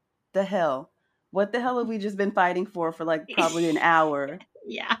like, the hell? What the hell have we just been fighting for like probably an hour?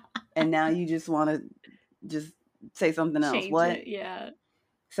 Yeah. And now you just want to just say something else. Change What? it. Yeah.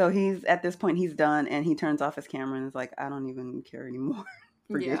 So he's at this point, he's done, and he turns off his camera and is like, I don't even care anymore.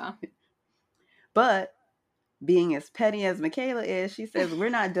 Forget Yeah. it. But being as petty as Michaela is, she says, we're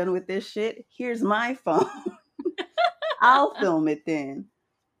not done with this shit. Here's my phone. I'll film it then.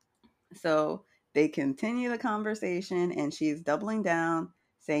 So they continue the conversation, and she's doubling down,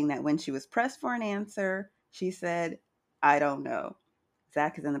 saying that when she was pressed for an answer, she said, I don't know.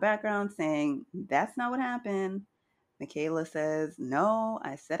 Zach is in the background saying, that's not what happened. Michaela says, no,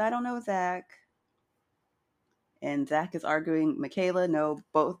 I said I don't know, Zach. And Zach is arguing, Michaela, no,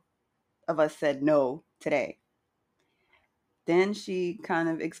 both of us said no today. Then she kind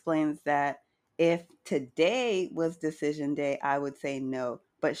of explains that if today was decision day, I would say no,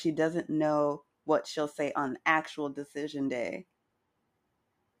 but she doesn't know what she'll say on actual decision day.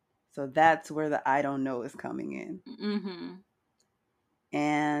 So that's where the I don't know is coming in. Mm-hmm.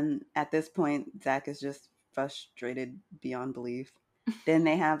 And at this point, Zach is just frustrated beyond belief. Then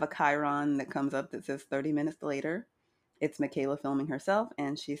they have a chyron that comes up that says 30 minutes later. It's Michaela filming herself,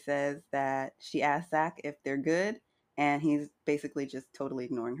 and she says that she asked Zach if they're good, and he's basically just totally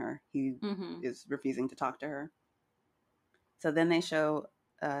ignoring her. He Mm-hmm. is refusing to talk to her. So then they show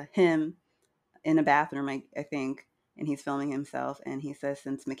him in a bathroom, I think, and he's filming himself, and he says,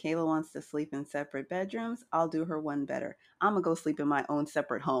 since Michaela wants to sleep in separate bedrooms, I'll do her one better. I'm going to go sleep in my own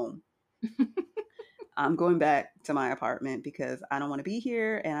separate home. I'm going back to my apartment because I don't want to be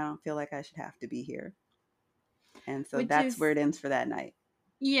here, and I don't feel like I should have to be here. And so Which that's is, where it ends for that night.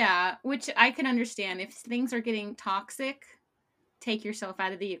 yeah, which I can understand. If things are getting toxic, take yourself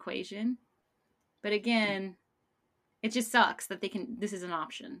out of the equation. But again, it just sucks that this is an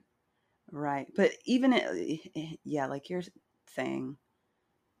option. Right. But even, yeah, like you're saying,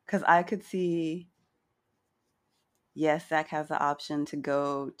 because I could see, yes, Zach has the option to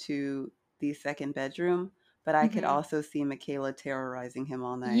go to the second bedroom, but I could Mm-hmm. also see Michaela terrorizing him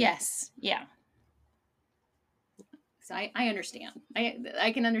all night. Yes. Yeah. So I understand.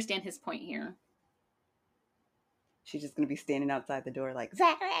 I can understand his point here. She's just going to be standing outside the door like,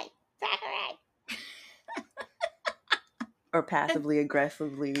 Zachary, Zachary. Or passively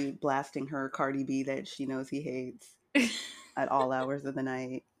aggressively blasting her Cardi B that she knows he hates at all hours of the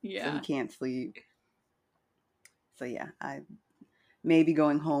night. Yeah. So he can't sleep. So yeah, maybe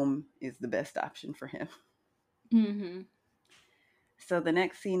going home is the best option for him. Mm-hmm. So the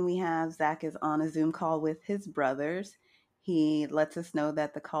next scene we have, Zach is on a Zoom call with his brothers. He lets us know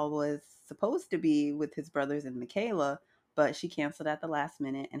that the call was supposed to be with his brothers and Michaela, but she canceled at the last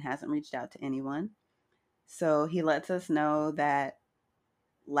minute and hasn't reached out to anyone. So he lets us know that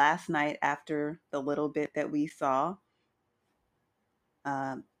last night, after the little bit that we saw,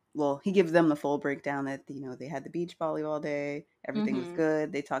 well, he gives them the full breakdown that, they had the beach volleyball day. Everything was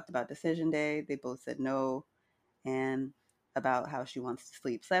good. They talked about decision day. They both said no. And about how she wants to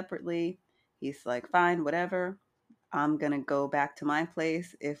sleep separately. He's like, fine, whatever. I'm going to go back to my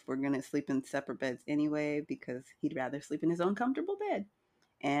place if we're going to sleep in separate beds anyway, because he'd rather sleep in his own comfortable bed.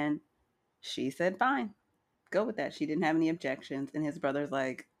 And she said, fine, go with that. She didn't have any objections. And his brother's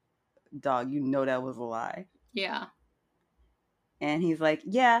like, dog, you know that was a lie. Yeah. And he's like,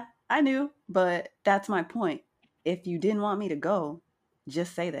 yeah, I knew, but that's my point. If you didn't want me to go,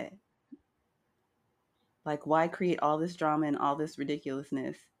 just say that. Like, why create all this drama and all this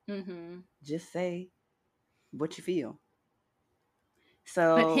ridiculousness? Mm-hmm. Just say what you feel. But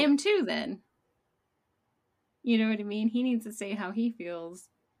So him too, then. You know what I mean? He needs to say how he feels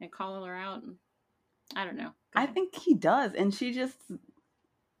and call her out. And, I don't know. I think he does. And she just,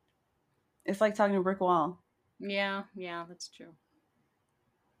 it's like talking to a brick wall. Yeah, that's true.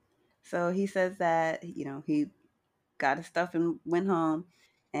 So he says that, he got his stuff and went home.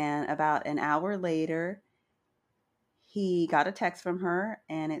 And about an hour later, he got a text from her,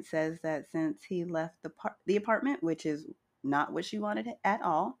 and it says that since he left the apartment, which is not what she wanted at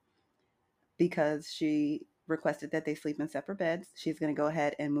all, because she requested that they sleep in separate beds, she's going to go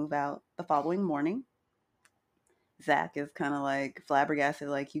ahead and move out the following morning. Zach is kind of like flabbergasted,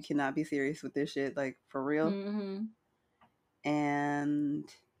 like, you cannot be serious with this shit, like, for real. Mm-hmm. And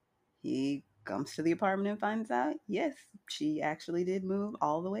he comes to the apartment and finds out, yes, she actually did move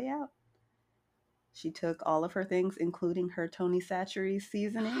all the way out. She took all of her things, including her Tony Chachere's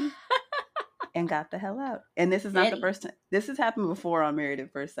seasoning, and got the hell out. And this is not the Petty. first time. This has happened before on Married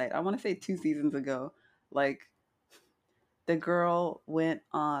at First Sight. I want to say 2 seasons ago. Like, the girl went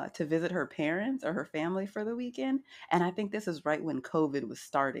to visit her parents or her family for the weekend. And I think this is right when COVID was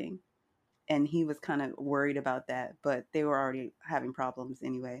starting. And he was kind of worried about that, but they were already having problems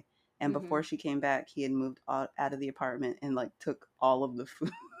anyway. And Mm-hmm. before she came back, he had moved out of the apartment and like took all of the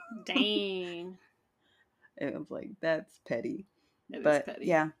food. Dang. It was like, that's petty. That is But petty.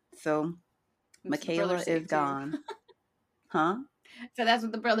 yeah, so That's what the Michaela brothers say is too. gone. Huh? So that's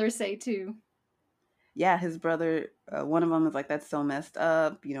what the brothers say too. Yeah, his brother, one of them is like, that's so messed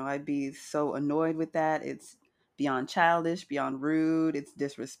up. I'd be so annoyed with that. It's beyond childish, beyond rude. It's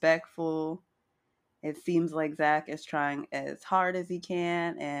disrespectful. It seems like Zach is trying as hard as he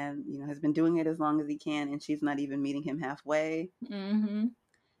can and, has been doing it as long as he can, and she's not even meeting him halfway. Mm-hmm.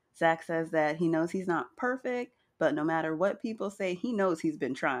 Zach says that he knows he's not perfect, but no matter what people say, he knows he's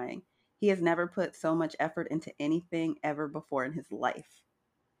been trying. He has never put so much effort into anything ever before in his life.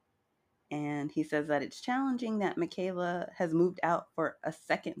 And he says that it's challenging that Michaela has moved out for a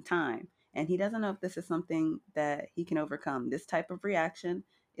second time. And he doesn't know if this is something that he can overcome. This type of reaction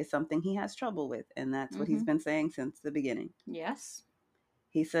is something he has trouble with. And that's what he's been saying since the beginning. Yes.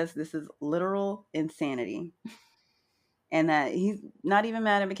 He says this is literal insanity. And that he's not even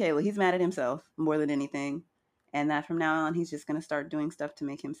mad at Michaela. He's mad at himself more than anything. And that from now on, he's just going to start doing stuff to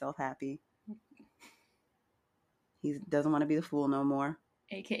make himself happy. He doesn't want to be the fool no more.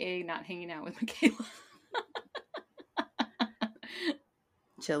 AKA not hanging out with Michaela.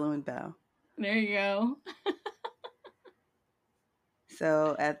 Chilling with Bao. There you go.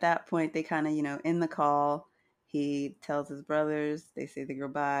 So at that point, they kind of, in the call, he tells his brothers, they say their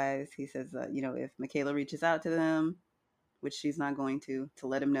goodbyes. He says, if Michaela reaches out to them, which she's not going to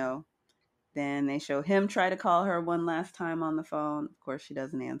let him know. Then they show him try to call her one last time on the phone. Of course, she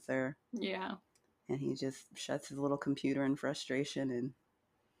doesn't answer. Yeah. And he just shuts his little computer in frustration and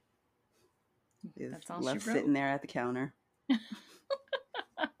is left sitting there at the counter.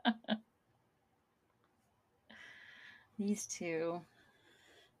 These two.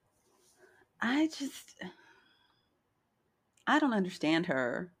 I don't understand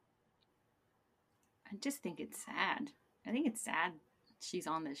her. I just think it's sad. I think it's sad she's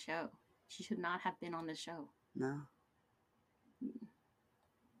on this show. She should not have been on this show. No.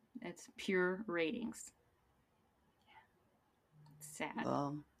 It's pure ratings. Sad.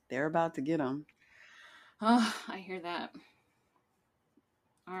 Well, they're about to get them. Oh, I hear that.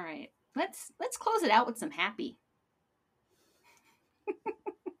 All right. Let's close it out with some happy.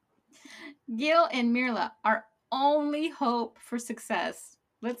 Gil and Mirla, our only hope for success.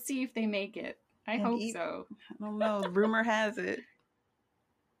 Let's see if they make it. I hope so. I don't know. Rumor has it.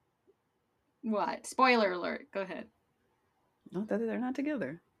 What? Spoiler alert. Go ahead. No, that they're not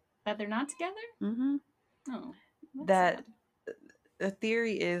together. That they're not together? Mm-hmm. Oh. That sad. The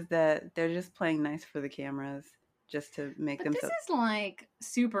theory is that they're just playing nice for the cameras just to make them. This is like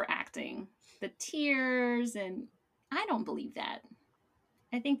super acting. The tears, and I don't believe that.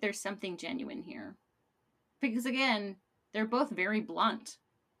 I think there's something genuine here. Because again, they're both very blunt.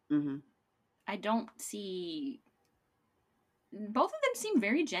 Mm-hmm. I don't see... Both of them seem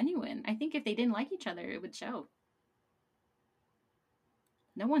very genuine. I think if they didn't like each other, it would show.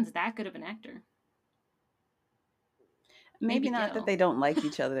 No one's that good of an actor. Maybe not Gil. That they don't like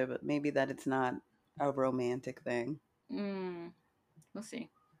each other, but maybe that it's not a romantic thing. We'll see.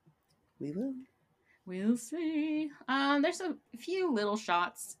 We will. We'll see. There's a few little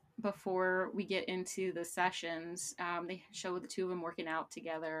shots before we get into the sessions. They show the two of them working out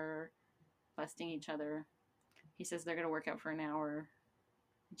together, busting each other. He says they're going to work out for an hour.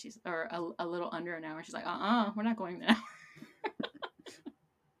 Or a little under an hour. She's like, we're not going an hour.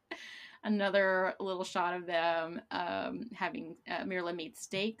 Another little shot of them having Mirla made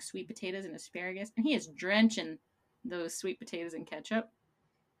steak, sweet potatoes, and asparagus. And he is drenching those sweet potatoes in ketchup.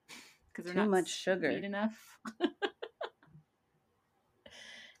 Because they're not much sugar. Sweet enough.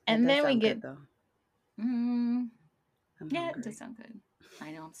 And then we get... Good, though. Yeah, hungry. It does sound good.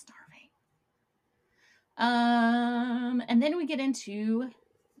 I know, I'm starving. And then we get into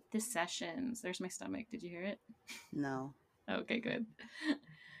the sessions. There's my stomach. Did you hear it? No. Okay, good.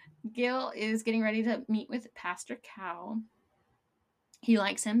 Gil is getting ready to meet with Pastor Cal. He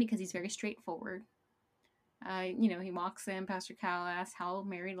likes him because he's very straightforward. He walks in. Pastor Cal asks how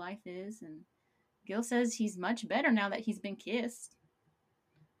married life is, and Gil says he's much better now that he's been kissed.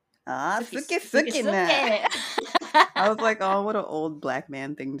 Ah, suki na. I was like, oh, what an old black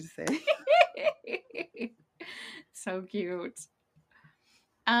man thing to say. So cute.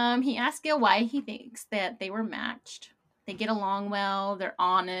 He asked Gil why he thinks that they were matched. They get along well. They're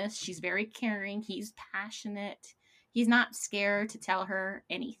honest. She's very caring. He's passionate. He's not scared to tell her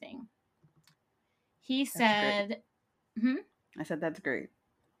anything. He said, I said, that's great.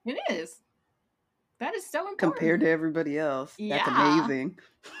 It is. That is so important. Compared to everybody else. That's amazing.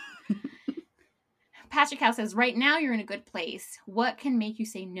 Pastor Cal says, right now you're in a good place. What can make you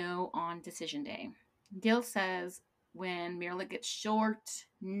say no on decision day? Gil says, when Mirla gets short,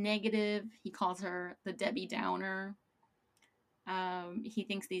 negative, he calls her the Debbie Downer. He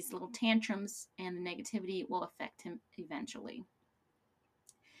thinks these little tantrums and the negativity will affect him eventually.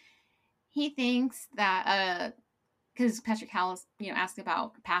 He thinks that, because Pastor Cal asked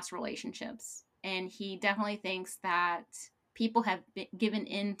about past relationships, and he definitely thinks that people have given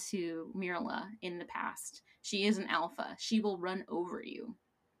in to Mirla in the past. She is an alpha. She will run over you.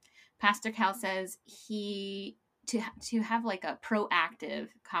 Pastor Cal says to have like a proactive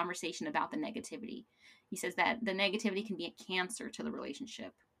conversation about the negativity. He says that the negativity can be a cancer to the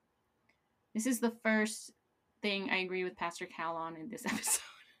relationship. This is the first thing I agree with Pastor Cal on in this episode.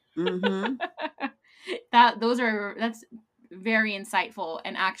 Mm-hmm. That's very insightful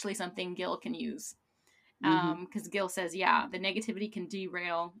and actually something Gil can use. Because Gil says, yeah, the negativity can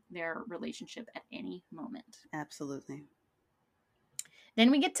derail their relationship at any moment. Absolutely.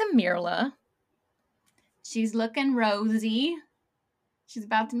 Then we get to Mirla. She's looking rosy. She's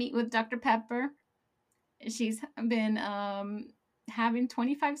about to meet with Dr. Pepper. She's been having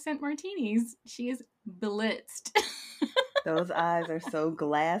 25-cent martinis. She is blitzed. Those eyes are so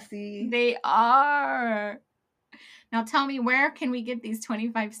glassy. They are. Now tell me, where can we get these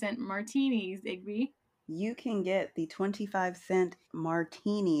 25-cent martinis, Igby? You can get the 25-cent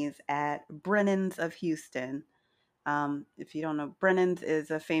martinis at Brennan's of Houston. If you don't know, Brennan's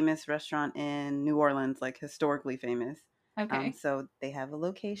is a famous restaurant in New Orleans, like historically famous. Okay. So they have a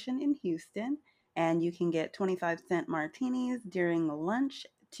location in Houston, and you can get 25-cent martinis during lunch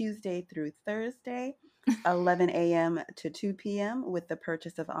Tuesday through Thursday, 11 a.m. to 2 p.m. with the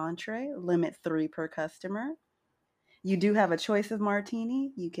purchase of entree, limit 3 per customer. You do have a choice of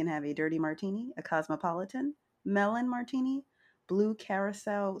martini. You can have a dirty martini, a cosmopolitan, melon martini, blue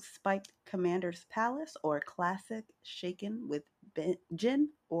carousel spiked Commander's Palace, or classic shaken with gin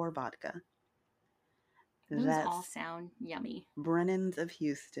or vodka. Those all sound yummy. Brennan's of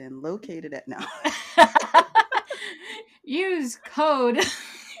Houston, located at now. Use code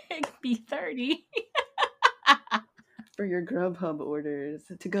B30 for your Grubhub orders.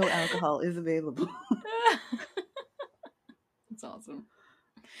 To-go alcohol is available. That's awesome.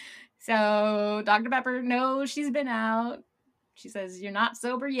 So Dr. Pepper knows she's been out. She says, you're not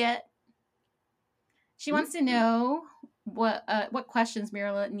sober yet. She wants to know what questions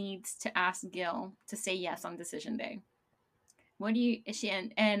Mirla needs to ask Gil to say yes on decision day.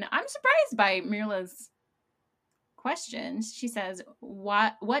 And I'm surprised by Mirla's questions. She says,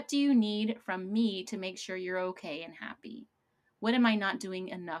 what do you need from me to make sure you're okay and happy? What am I not doing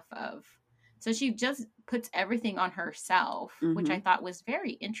enough of? So she just puts everything on herself, which I thought was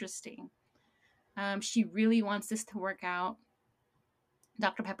very interesting. She really wants this to work out.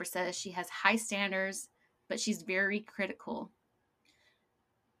 Dr. Pepper says she has high standards, but she's very critical.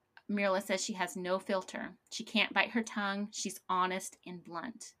 Mirla says she has no filter. She can't bite her tongue. She's honest and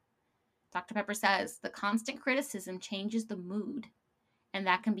blunt. Dr. Pepper says the constant criticism changes the mood, and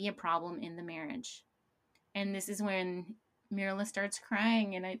that can be a problem in the marriage. And this is when Mirla starts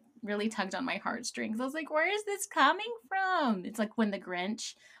crying, and it really tugged on my heartstrings. I was like, where is this coming from? It's like when the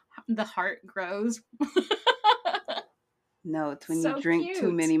Grinch, the heart grows. No, it's when you drink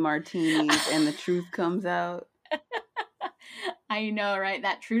too many martinis and the truth comes out. I know, right?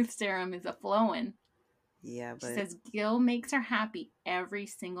 That truth serum is a-flowing. Yeah, but... She says Gil makes her happy every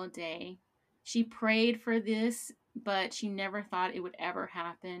single day. She prayed for this, but she never thought it would ever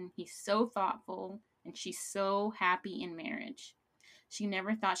happen. He's so thoughtful, and she's so happy in marriage. She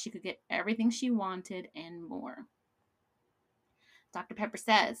never thought she could get everything she wanted and more. Dr. Pepper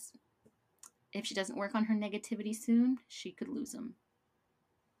says if she doesn't work on her negativity soon, she could lose him.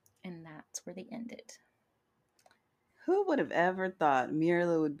 And that's where they ended. Who would have ever thought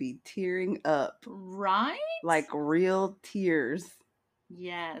Mirla would be tearing up? Right? Like real tears.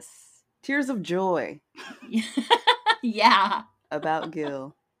 Yes. Tears of joy. Yeah. About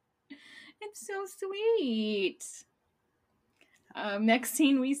Gil. It's so sweet. Next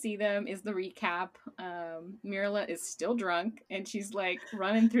scene we see them is the recap. Mirla is still drunk and she's like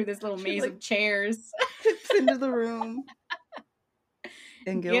running through this little maze of chairs. Tips into the room.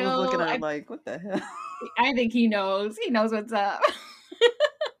 And Gil was looking at her like, what the hell? I think he knows. He knows what's up.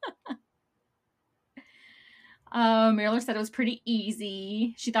 Mirla said it was pretty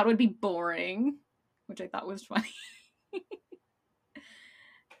easy. She thought it would be boring, which I thought was funny.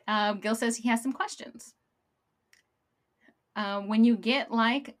 Gil says he has some questions. When you get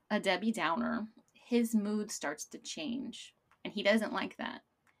like a Debbie Downer, his mood starts to change, and he doesn't like that.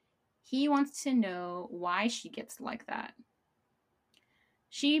 He wants to know why she gets like that.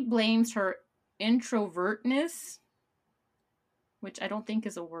 She blames her introvertness, which I don't think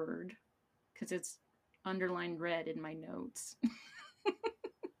is a word, because it's underlined red in my notes.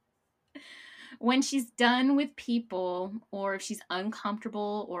 When she's done with people, or if she's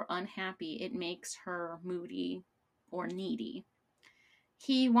uncomfortable or unhappy, it makes her moody or needy.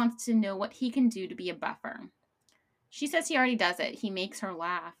 He wants to know what he can do to be a buffer. She says he already does it. He makes her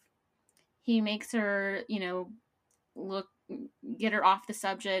laugh. He makes her, get her off the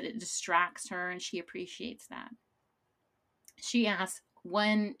subject. It distracts her, and she appreciates that. She asks,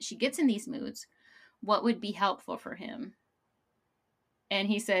 when she gets in these moods, what would be helpful for him? And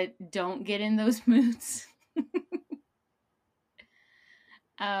he said, don't get in those moods.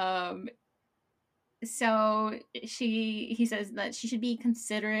 So he says that she should be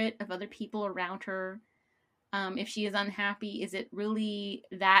considerate of other people around her. If she is unhappy, is it really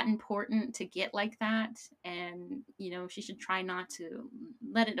that important to get like that? And, she should try not to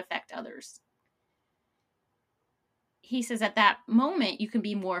let it affect others. He says at that moment, you can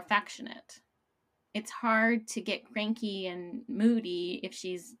be more affectionate. It's hard to get cranky and moody if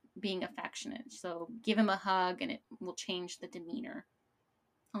she's being affectionate. So give him a hug and it will change the demeanor.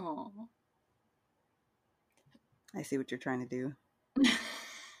 Oh. I see what you're trying to do.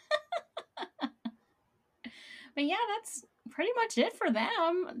 But yeah, that's pretty much it for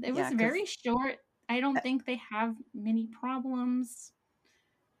them. It was very short. I don't think they have many problems.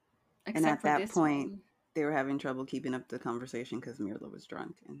 And at that point, they were having trouble keeping up the conversation because Mirla was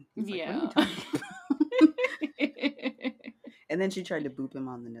drunk. And he's like, what are you talking about? And then she tried to boop him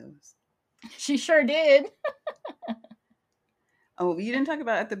on the nose. She sure did. Oh, you didn't talk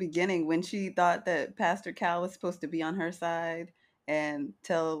about at the beginning when she thought that Pastor Cal was supposed to be on her side and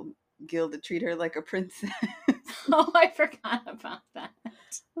tell Gil to treat her like a princess. Oh, I forgot about that. I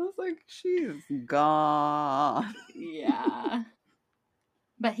was like, she's gone. Yeah.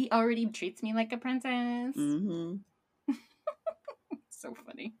 But he already treats me like a princess. Mm-hmm. So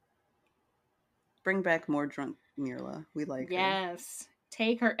funny. Bring back more drunk Mirla. We like her. Yes.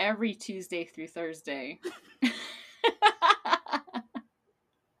 Take her every Tuesday through Thursday.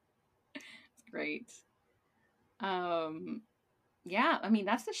 Great. Yeah, I mean,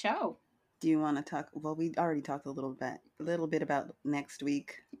 that's the show. Do you want to talk? Well, we already talked a little bit about next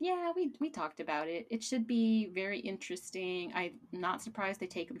week. Yeah, we talked about it. It should be very interesting. I'm not surprised they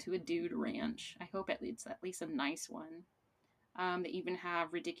take them to a dude ranch. I hope it's at least a nice one. They even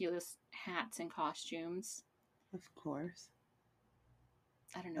have ridiculous hats and costumes. Of course.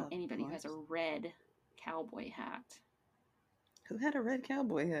 I don't know anybody who has a red cowboy hat. Who had a red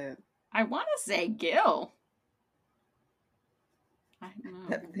cowboy hat? I want to say Gil. I don't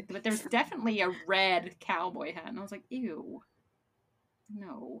know. But there's definitely a red cowboy hat. And I was like, ew.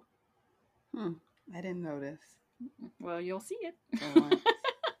 No. I didn't notice. Well, you'll see it.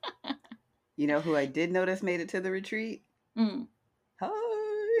 You know who I did notice made it to the retreat? Hi.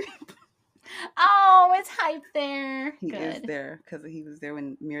 Oh, it's hype there. He is there because he was there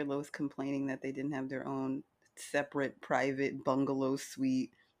when Mirla was complaining that they didn't have their own separate private bungalow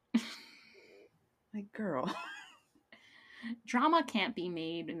suite. Like, girl. Drama can't be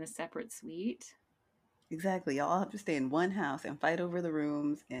made in a separate suite. Exactly. Y'all have to stay in one house and fight over the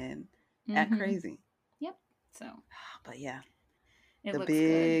rooms and act crazy. Yep. So. But yeah. It looks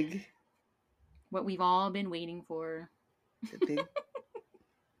good. What we've all been waiting for. The big.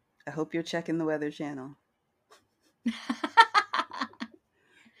 I hope you're checking the Weather Channel.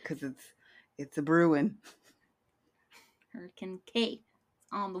 Because it's a brewing. Hurricane K is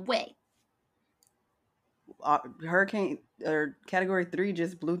on the way. Hurricane or Category 3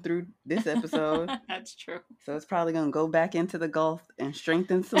 just blew through this episode. That's true. So it's probably going to go back into the Gulf and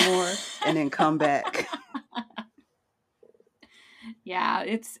strengthen some more and then come back. Yeah,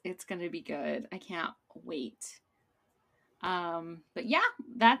 it's going to be good. I can't wait. But yeah,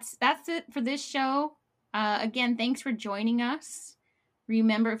 that's it for this show. Again, thanks for joining us.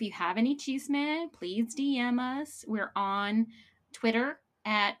 Remember, if you have any Cheesemen, please DM us. We're on Twitter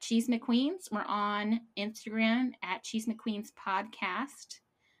at Cheese McQueens. We're on Instagram at Cheese McQueens Podcast.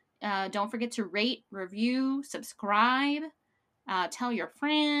 Don't forget to rate, review, subscribe. Tell your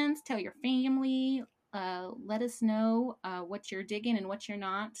friends, tell your family. Let us know what you're digging and what you're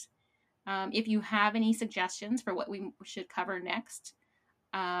not. If you have any suggestions for what we should cover next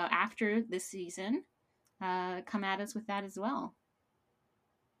after this season, come at us with that as well.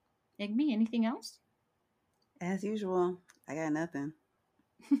 Igby, anything else? As usual, I got nothing.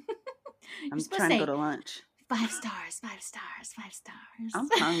 I'm trying to go to lunch. 5 stars, 5 stars, 5 stars. I'm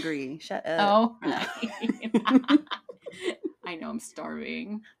hungry. Shut up. Oh. No. I know, I'm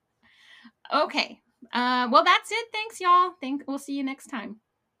starving. Okay. Well, that's it. Thanks, y'all. We'll see you next time.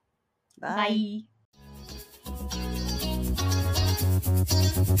 Bye. Bye.